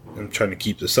 I'm trying to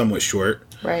keep this somewhat short.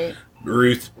 Right.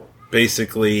 Ruth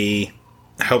basically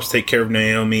helps take care of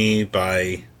Naomi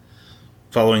by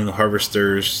following the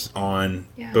harvesters on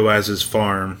Boaz's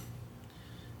farm.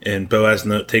 And Boaz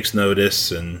takes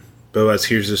notice, and Boaz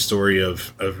hears the story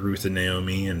of Ruth and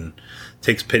Naomi and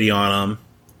takes pity on them.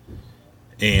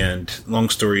 And long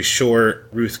story short,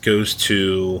 Ruth goes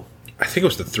to, I think it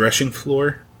was the threshing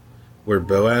floor where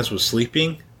Boaz was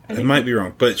sleeping. I might be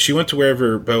wrong, but she went to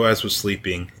wherever Boaz was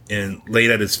sleeping and laid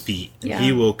at his feet. And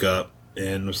he woke up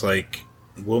and was like,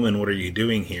 "Woman, what are you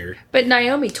doing here?" But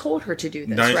Naomi told her to do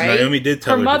this, right? Naomi did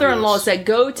tell her Her mother-in-law to do this. said,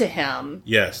 "Go to him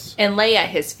Yes. and lay at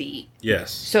his feet."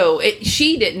 Yes. So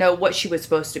she didn't know what she was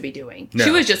supposed to be doing. No.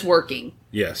 She was just working.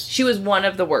 Yes. She was one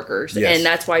of the workers, Yes. and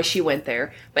that's why she went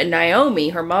there. But Naomi,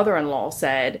 her mother-in-law,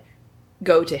 said,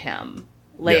 "Go to him,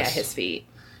 lay Yes. at his feet."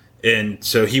 And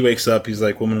so he wakes up. He's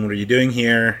like, "Woman, what are you doing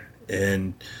here?"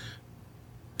 And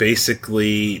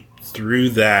basically, through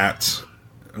that,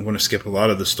 I'm going to skip a lot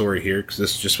of the story here because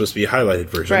this is just supposed to be a highlighted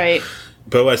version. Right.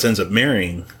 Boaz ends up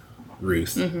marrying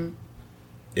Ruth,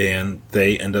 and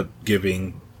they end up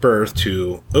giving birth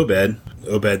to Obed.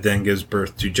 Obed then gives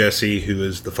birth to Jesse, who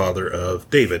is the father of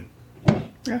David.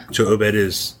 Yeah. So Obed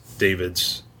is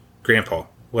David's grandpa.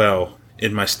 Well,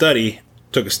 in my study,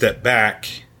 took a step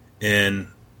back and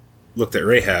looked at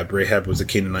Rahab. Rahab was a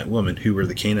Canaanite woman. Who were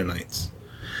the Canaanites?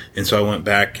 And so I went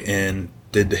back and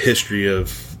did the history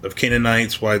of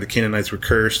Canaanites, why the Canaanites were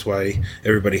cursed, why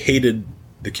everybody hated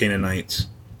the Canaanites.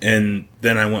 And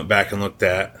then I went back and looked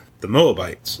at the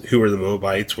Moabites. Who are the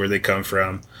Moabites? Where they come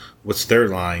from? What's their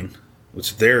line?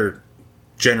 What's their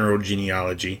general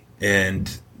genealogy?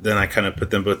 And then I kind of put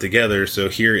them both together. So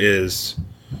here is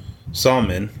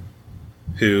Solomon,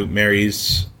 who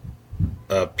marries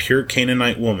a pure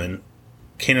Canaanite woman,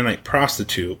 Canaanite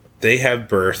prostitute. They have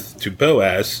birth to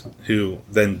Boaz, who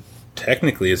then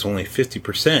technically is only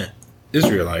 50%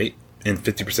 Israelite and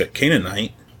 50%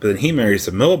 Canaanite. But then he marries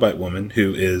a Moabite woman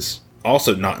who is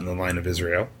also not in the line of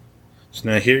Israel. So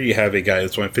now here you have a guy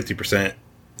that's only 50%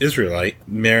 Israelite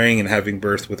marrying and having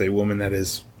birth with a woman that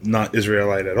is not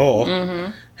Israelite at all.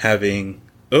 Having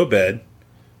Obed,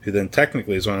 who then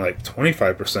technically is only like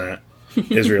 25%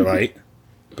 Israelite.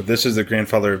 But this is the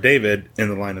grandfather of David in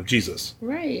the line of Jesus.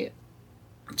 Right.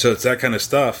 So it's that kind of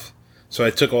stuff. So I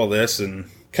took all this and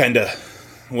kind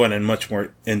of went in much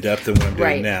more in depth than what I'm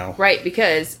doing now. Right,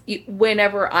 because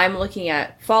whenever I'm looking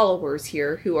at followers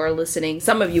here who are listening,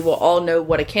 some of you will all know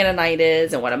what a Canaanite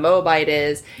is and what a Moabite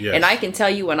is. Yes. And I can tell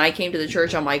you when I came to the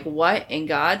church, I'm like, what in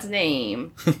God's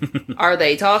name are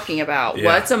they talking about? Yeah.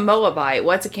 What's a Moabite?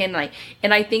 What's a Canaanite?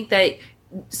 And I think that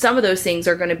some of those things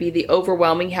are going to be the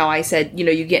overwhelming, how I said,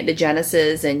 you get into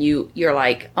Genesis and you're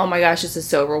like, oh my gosh, this is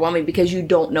so overwhelming because you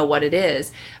don't know what it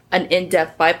is. An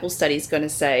in-depth Bible study is going to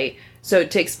say, so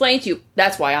to explain to you,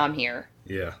 that's why I'm here.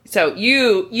 Yeah. So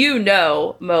you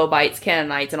know Moabites,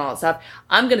 Canaanites, and all that stuff.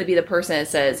 I'm going to be the person that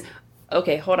says,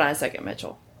 okay, hold on a second,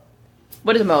 Mitchell.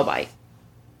 What is a Moabite?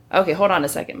 Okay, hold on a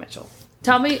second, Mitchell.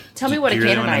 Tell me what a Do you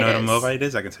really Canaanite want to know what a is. Moabite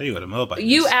is? I can tell you what a Moabite is.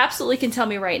 You absolutely can tell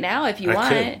me right now if you I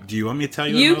want. could. Do you want me to tell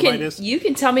you what a Moabite is? You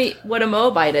can tell me what a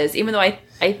Moabite is, even though I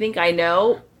think I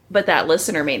know, but that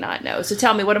listener may not know. So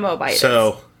tell me what a Moabite is.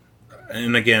 So,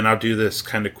 and again, I'll do this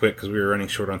kind of quick because we were running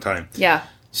short on time. Yeah.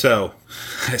 So,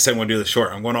 I said I'm going to do this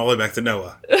short. I'm going all the way back to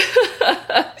Noah.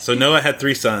 So Noah had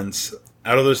 3 sons.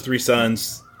 Out of those 3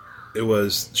 sons, it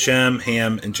was Shem,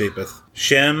 Ham, and Japheth.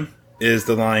 Shem is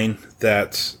the line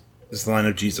that is the line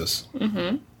of Jesus.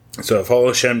 Mm-hmm. So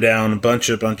follow Shem down a bunch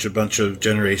of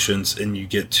generations, and you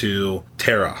get to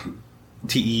Terah.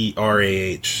 Terah.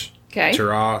 Okay.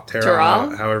 Terah.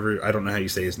 However, I don't know how you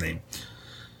say his name.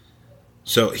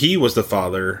 So he was the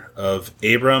father of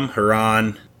Abram,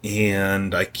 Haran,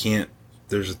 and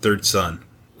there's a 3rd son.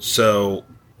 So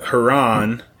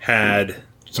Haran had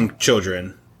some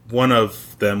children. One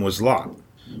of them was Lot.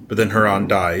 But then Haran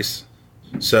dies.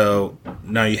 So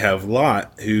now you have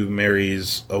Lot, who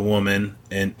marries a woman,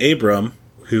 and Abram,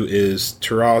 who is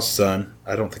Terah's son.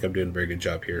 I don't think I'm doing a very good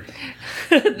job here.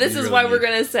 This is really why we're need-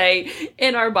 going to say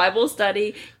in our Bible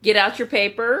study, get out your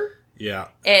paper Yeah.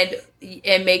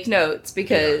 and make notes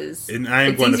because And I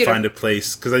am it's going to easier find a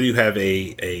place, because I do have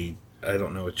a I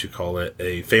don't know what you call it,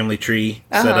 a family tree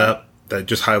set Uh-huh. up that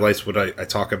just highlights what I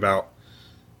talk about,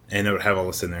 and it would have all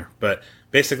this in there. But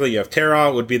basically, you have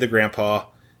Terah would be the grandpa,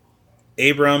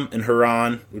 Abram and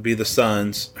Haran would be the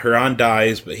sons. Haran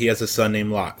dies, but he has a son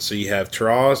named Lot. So you have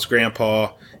Terah's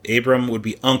grandpa, Abram would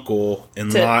be uncle,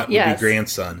 and Lot would be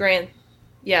grandson.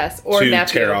 Yes, or to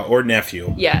nephew. Terah, or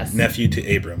nephew. Yes. Nephew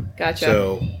to Abram. Gotcha.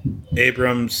 So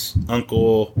Abram's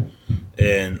uncle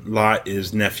and Lot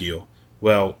is nephew.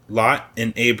 Well, Lot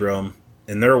and Abram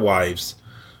and their wives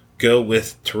go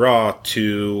with Terah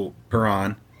to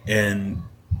Haran, and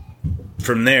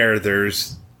from there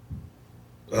there's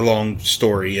a long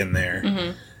story in there.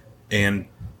 Mm-hmm. And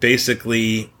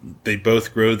basically they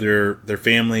both grow their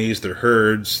families, their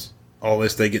herds, all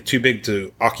this. They get too big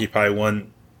to occupy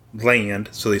one land,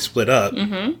 so they split up.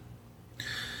 Mm-hmm.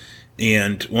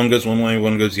 And one goes one way,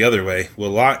 one goes the other way.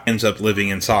 Well, Lot ends up living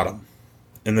in Sodom.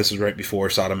 And this is right before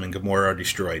Sodom and Gomorrah are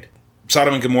destroyed.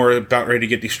 Sodom and Gomorrah about ready to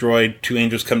get destroyed. 2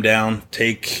 angels come down,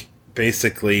 take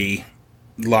basically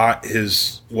Lot,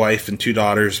 his wife, and 2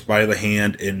 daughters by the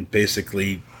hand, and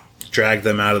basically drag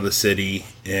them out of the city,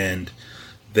 and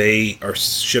they are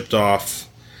shipped off,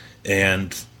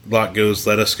 and Lot goes,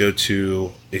 let us go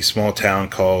to a small town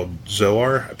called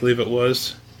Zoar, I believe it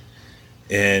was.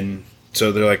 And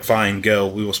so they're like, fine, go,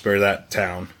 we will spare that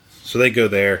town. So they go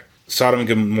there. Sodom and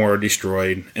Gomorrah are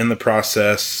destroyed. In the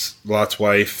process, Lot's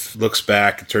wife looks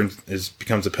back and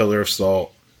becomes a pillar of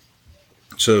salt.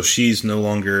 So she's no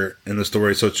longer in the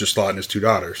story, so it's just Lot and his 2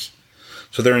 daughters.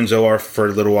 So they're in Zoar for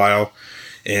a little while,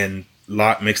 and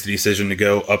Lot makes the decision to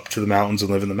go up to the mountains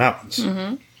and live in the mountains.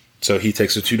 Mm-hmm. So he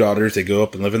takes the 2 daughters, they go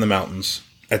up and live in the mountains.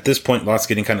 At this point, Lot's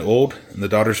getting kind of old, and the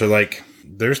daughters are like,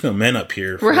 there's no men up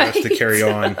here for us to carry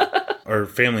on our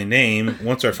family name.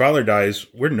 Once our father dies,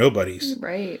 we're nobodies.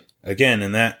 Right. Again,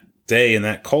 in that day, in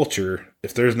that culture,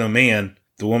 if there's no man,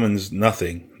 the woman's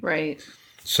nothing. Right.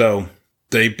 So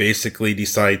they basically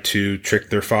decide to trick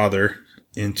their father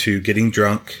into getting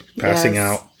drunk, passing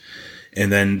out,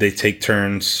 and then they take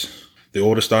turns. The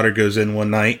oldest daughter goes in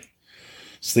one night,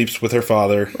 sleeps with her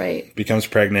father, becomes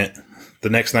pregnant. The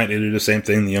next night they do the same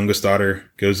thing. The youngest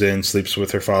daughter goes in, sleeps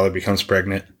with her father, becomes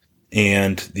pregnant.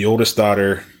 And the oldest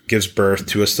daughter gives birth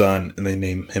to a son, and they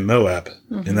name him Moab.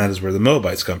 Mm-hmm. And that is where the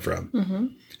Moabites come from. Mm-hmm.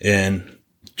 And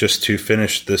just to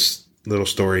finish this little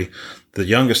story, the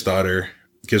youngest daughter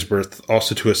gives birth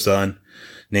also to a son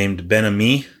named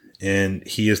Ben-Ami, and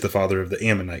he is the father of the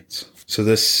Ammonites. So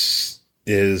this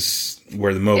is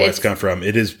where the Moabites come from.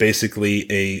 It is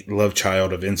basically a love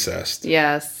child of incest.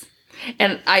 Yes.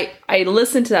 And I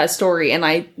listened to that story,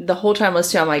 and the whole time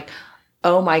listening to it, I'm like,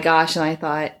 oh my gosh. And I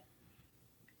thought,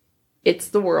 it's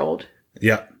the world.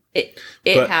 Yeah. It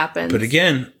happens. But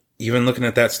again, even looking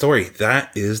at that story,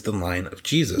 that is the line of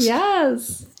Jesus.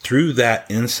 Yes. Through that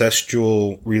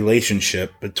incestual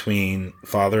relationship between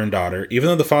father and daughter, even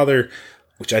though the father,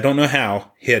 which I don't know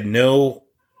how, he had no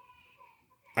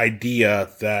idea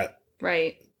that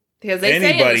right. Because they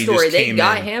say in the story, they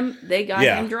got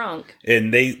him drunk.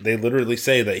 And they literally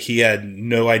say that he had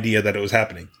no idea that it was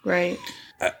happening. Right.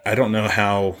 I don't know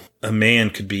how a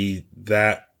man could be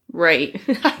that right.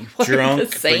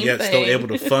 drunk, but yet still able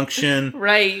to function.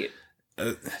 Right.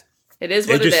 It is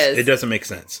what it is. It doesn't make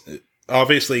sense.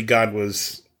 Obviously, God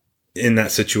was in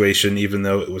that situation, even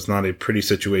though it was not a pretty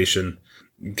situation.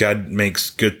 God makes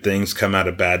good things come out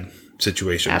of bad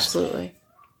situations. Absolutely.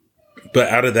 But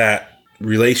out of that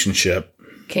relationship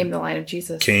came the line of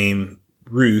Jesus. Came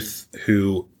Ruth,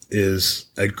 who is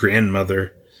a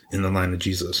grandmother in the line of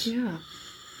Jesus. Yeah.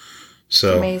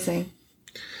 So amazing.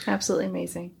 Absolutely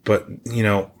amazing. But,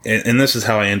 and this is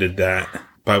how I ended that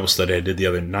Bible study I did the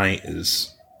other night,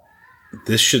 is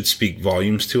this should speak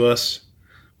volumes to us,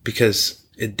 because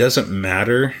it doesn't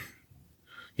matter,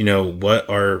 what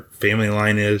our family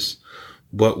line is,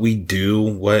 what we do,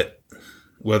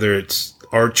 whether it's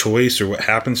our choice or what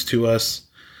happens to us,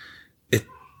 it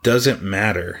doesn't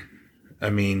matter. I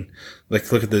mean,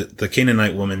 like, look at the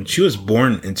Canaanite woman. She was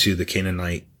born into the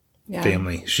Canaanite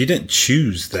family. She didn't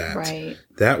choose that. Right.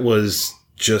 That was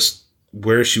just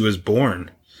where she was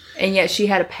born. And yet she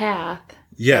had a path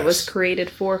that was created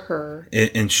for her.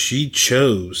 And she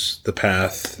chose the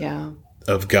path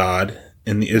of God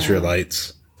and the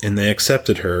Israelites, and they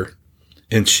accepted her,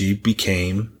 and she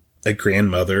became a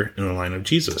grandmother in the line of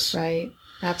Jesus. Right.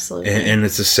 Absolutely. And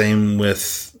it's the same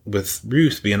with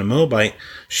Ruth being a Moabite.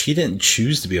 She didn't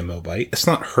choose to be a Moabite. It's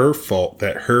not her fault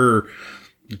that her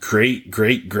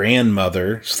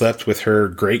great-great-grandmother slept with her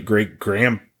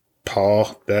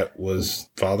great-great-grandpa that was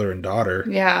father and daughter.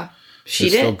 Yeah. She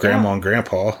did. Still grandma and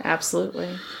grandpa.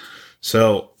 Absolutely.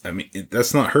 So, I mean,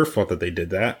 that's not her fault that they did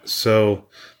that. So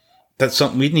that's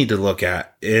something we need to look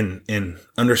at and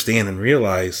understand and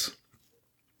realize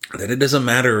that it doesn't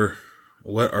matter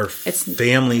what our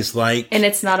family's like. And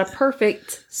it's not a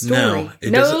perfect story.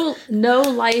 No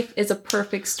life is a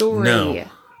perfect story.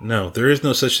 No, there is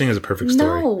no such thing as a perfect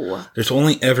story. No. There's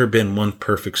only ever been one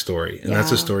perfect story, and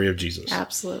that's the story of Jesus.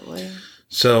 Absolutely.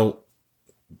 So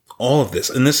all of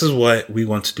this, and this is what we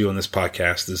want to do on this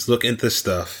podcast, is look at this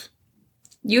stuff.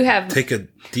 Take a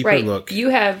deeper look. You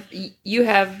have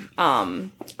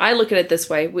I look at it this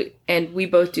way, we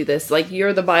both do this. Like,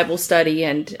 you're the Bible study,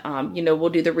 and we'll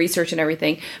do the research and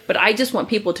everything. But I just want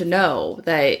people to know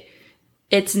that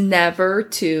it's never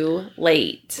too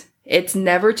late. It's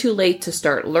never too late to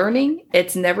start learning.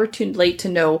 It's never too late to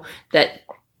know that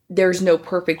there's no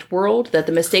perfect world, that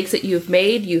the mistakes that you've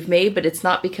made, but it's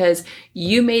not because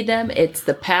you made them. It's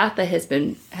the path that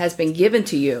has been given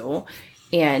to you.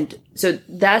 And so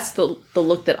that's the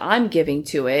look that I'm giving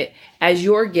to it. As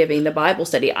you're giving the Bible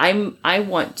study, I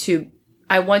want to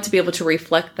be able to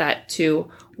reflect that to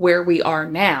where we are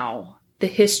now, the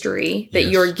history that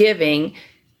you're giving,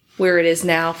 where it is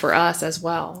now for us as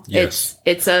well. Yes.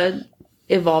 It's a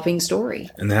evolving story.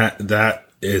 And that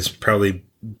is probably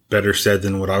better said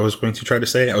than what I was going to try to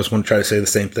say. I was going to try to say the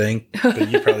same thing,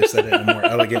 but you probably said it in a more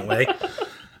elegant way.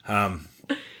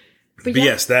 But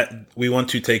yes, that we want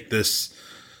to take this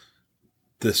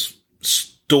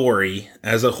story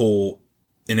as a whole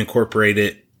and incorporate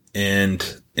it.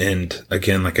 And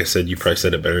again, like I said, you probably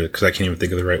said it better because I can't even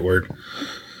think of the right word.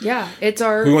 Yeah,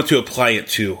 we want to apply it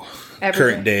to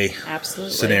current day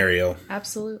scenario.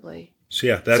 Absolutely. So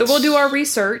yeah, so we'll do our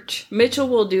research. Mitchell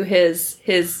will do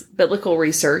his biblical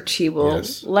research. He will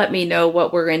let me know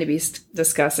what we're going to be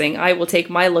discussing. I will take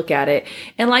my look at it.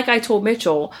 And like I told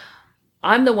Mitchell,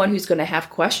 I'm the one who's going to have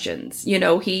questions. You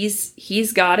know,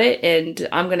 he's got it, and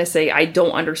I'm going to say, I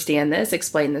don't understand this.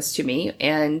 Explain this to me.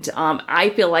 And I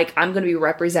feel like I'm going to be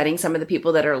representing some of the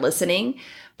people that are listening,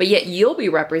 but yet you'll be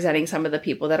representing some of the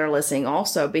people that are listening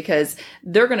also, because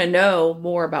they're going to know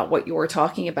more about what you're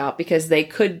talking about, because they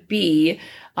could be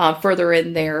further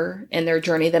in their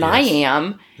journey than I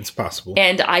am. It's possible.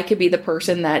 And I could be the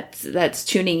person that's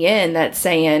tuning in, that's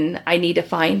saying, I need to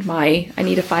find my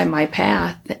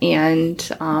path. And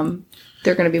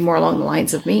they're going to be more along the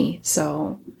lines of me.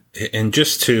 So, and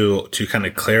just to kind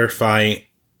of clarify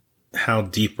how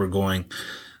deep we're going,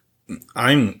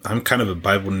 I'm kind of a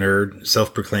Bible nerd,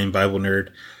 self-proclaimed Bible nerd.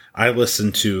 I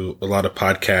listen to a lot of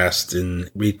podcasts and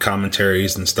read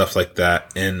commentaries and stuff like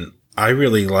that. And I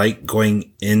really like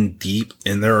going in deep,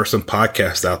 and there are some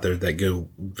podcasts out there that go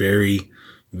very,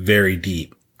 very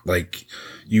deep. Like,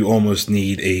 you almost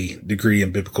need a degree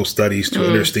in biblical studies to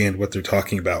understand what they're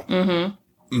talking about. Mm-hmm.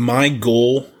 My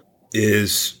goal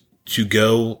is to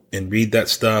go and read that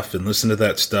stuff and listen to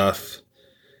that stuff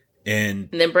and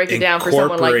then break it down for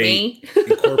someone like me.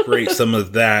 Incorporate some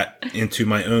of that into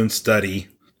my own study.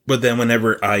 But then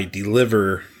whenever I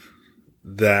deliver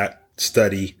that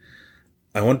study,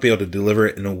 I want to be able to deliver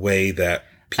it in a way that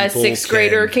people a sixth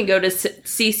grader can go to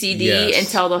CCD and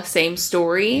tell the same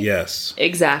story. Yes.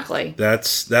 Exactly.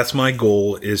 That's my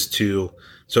goal, is to,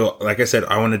 so like I said,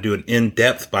 I want to do an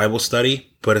in-depth Bible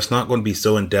study, but it's not going to be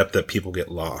so in-depth that people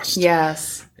get lost.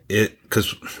 Yes.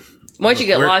 Because once you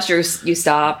get lost, you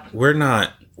stop. We're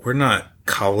not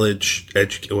college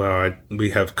educated. Well,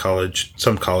 we have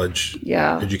some college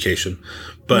education,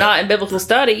 but not in biblical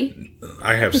study.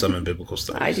 I have some in biblical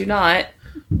studies. I do not.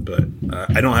 But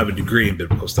I don't have a degree in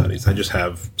biblical studies. I just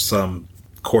have some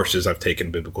courses I've taken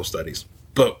in biblical studies.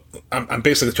 But I'm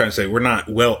basically trying to say we're not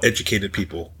well-educated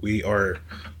people. We are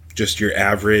just your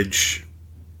average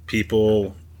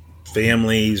people,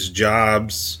 families,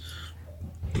 jobs.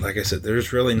 Like I said,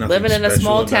 there's really nothing living in a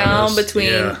small town us.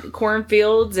 Between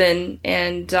cornfields and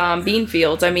bean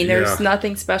fields. I mean, there's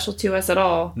nothing special to us at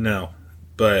all. No,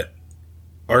 but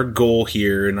our goal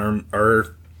here and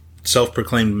our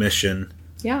self-proclaimed mission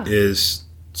is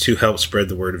to help spread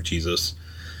the word of Jesus.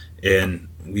 And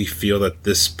we feel that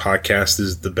this podcast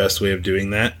is the best way of doing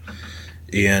that.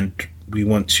 And we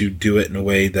want to do it in a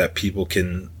way that people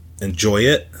can enjoy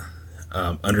it,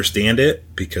 understand it,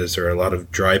 because there are a lot of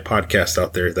dry podcasts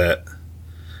out there that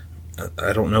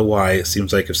I don't know why. It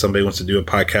seems like if somebody wants to do a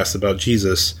podcast about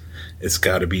Jesus, it's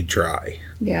got to be dry.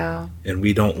 Yeah. And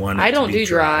we don't want it I don't to be do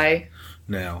dry.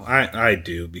 No, I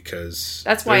do, because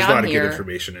that's why there's a lot of here. good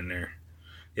information in there.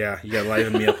 Yeah, you got to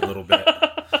liven me up a little bit,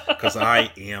 because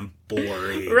I am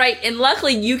boring. Right, and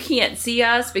luckily you can't see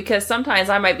us, because sometimes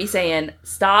I might be saying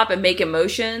stop and make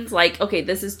emotions like, okay,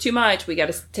 this is too much. We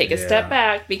got to take a step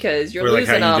back because you're losing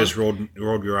them. Like how you just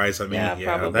rolled your eyes at me. Yeah,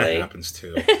 probably. That happens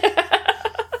too.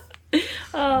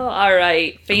 Oh, all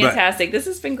right, fantastic. This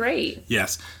has been great.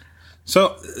 Yes.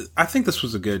 So I think this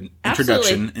was a good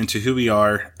introduction into who we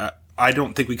are. I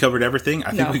don't think we covered everything.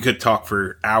 I think we could talk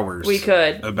for hours. We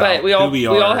could, but we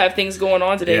all have things going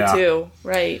on today too,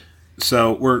 right?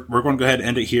 So we're going to go ahead and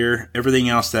end it here. Everything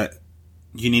else that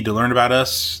you need to learn about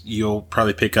us, you'll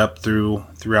probably pick up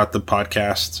throughout the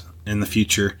podcast in the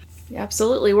future.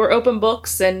 Absolutely, we're open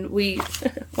books, and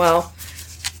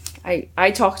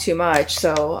I talk too much,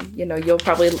 so you'll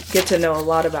probably get to know a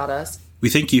lot about us.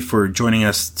 We thank you for joining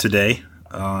us today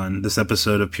on this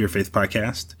episode of Pure Faith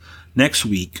Podcast. Next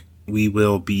week, we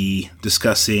will be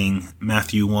discussing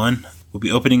Matthew 1. We'll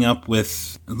be opening up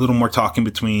with a little more talking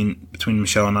between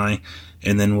Michelle and I,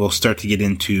 and then we'll start to get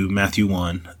into Matthew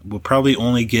 1. We'll probably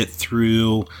only get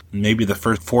through maybe the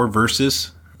first 4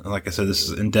 verses. Like I said, this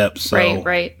is in depth, so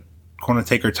right. We're going to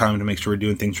take our time to make sure we're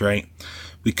doing things right.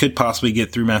 We could possibly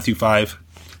get through Matthew 5,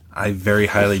 I very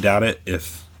highly doubt it.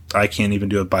 If I can't even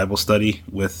do a Bible study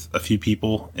with a few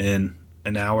people in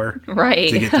an hour right.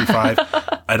 to get through 5,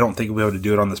 I don't think we'll be able to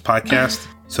do it on this podcast.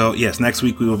 So yes, next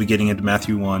week we will be getting into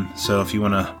Matthew 1. So if you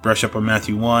want to brush up on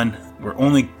Matthew 1, we're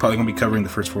only probably going to be covering the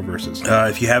first 4 verses.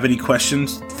 If you have any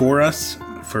questions for us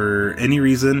for any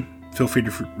reason, feel free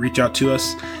to reach out to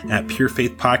us at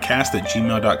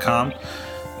purefaithpodcast@gmail.com.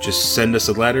 Just send us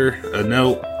a letter, a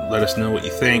note, let us know what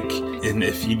you think. And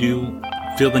if you do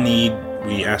feel the need,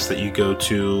 we ask that you go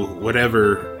to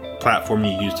whatever platform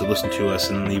you use to listen to us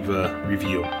and leave a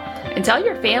review. And tell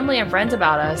your family and friends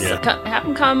about us. Yeah. Have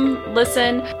them come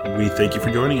listen. We thank you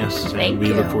for joining us. Thank and we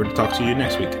you. look forward to talking to you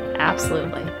next week.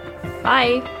 Absolutely.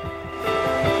 Bye.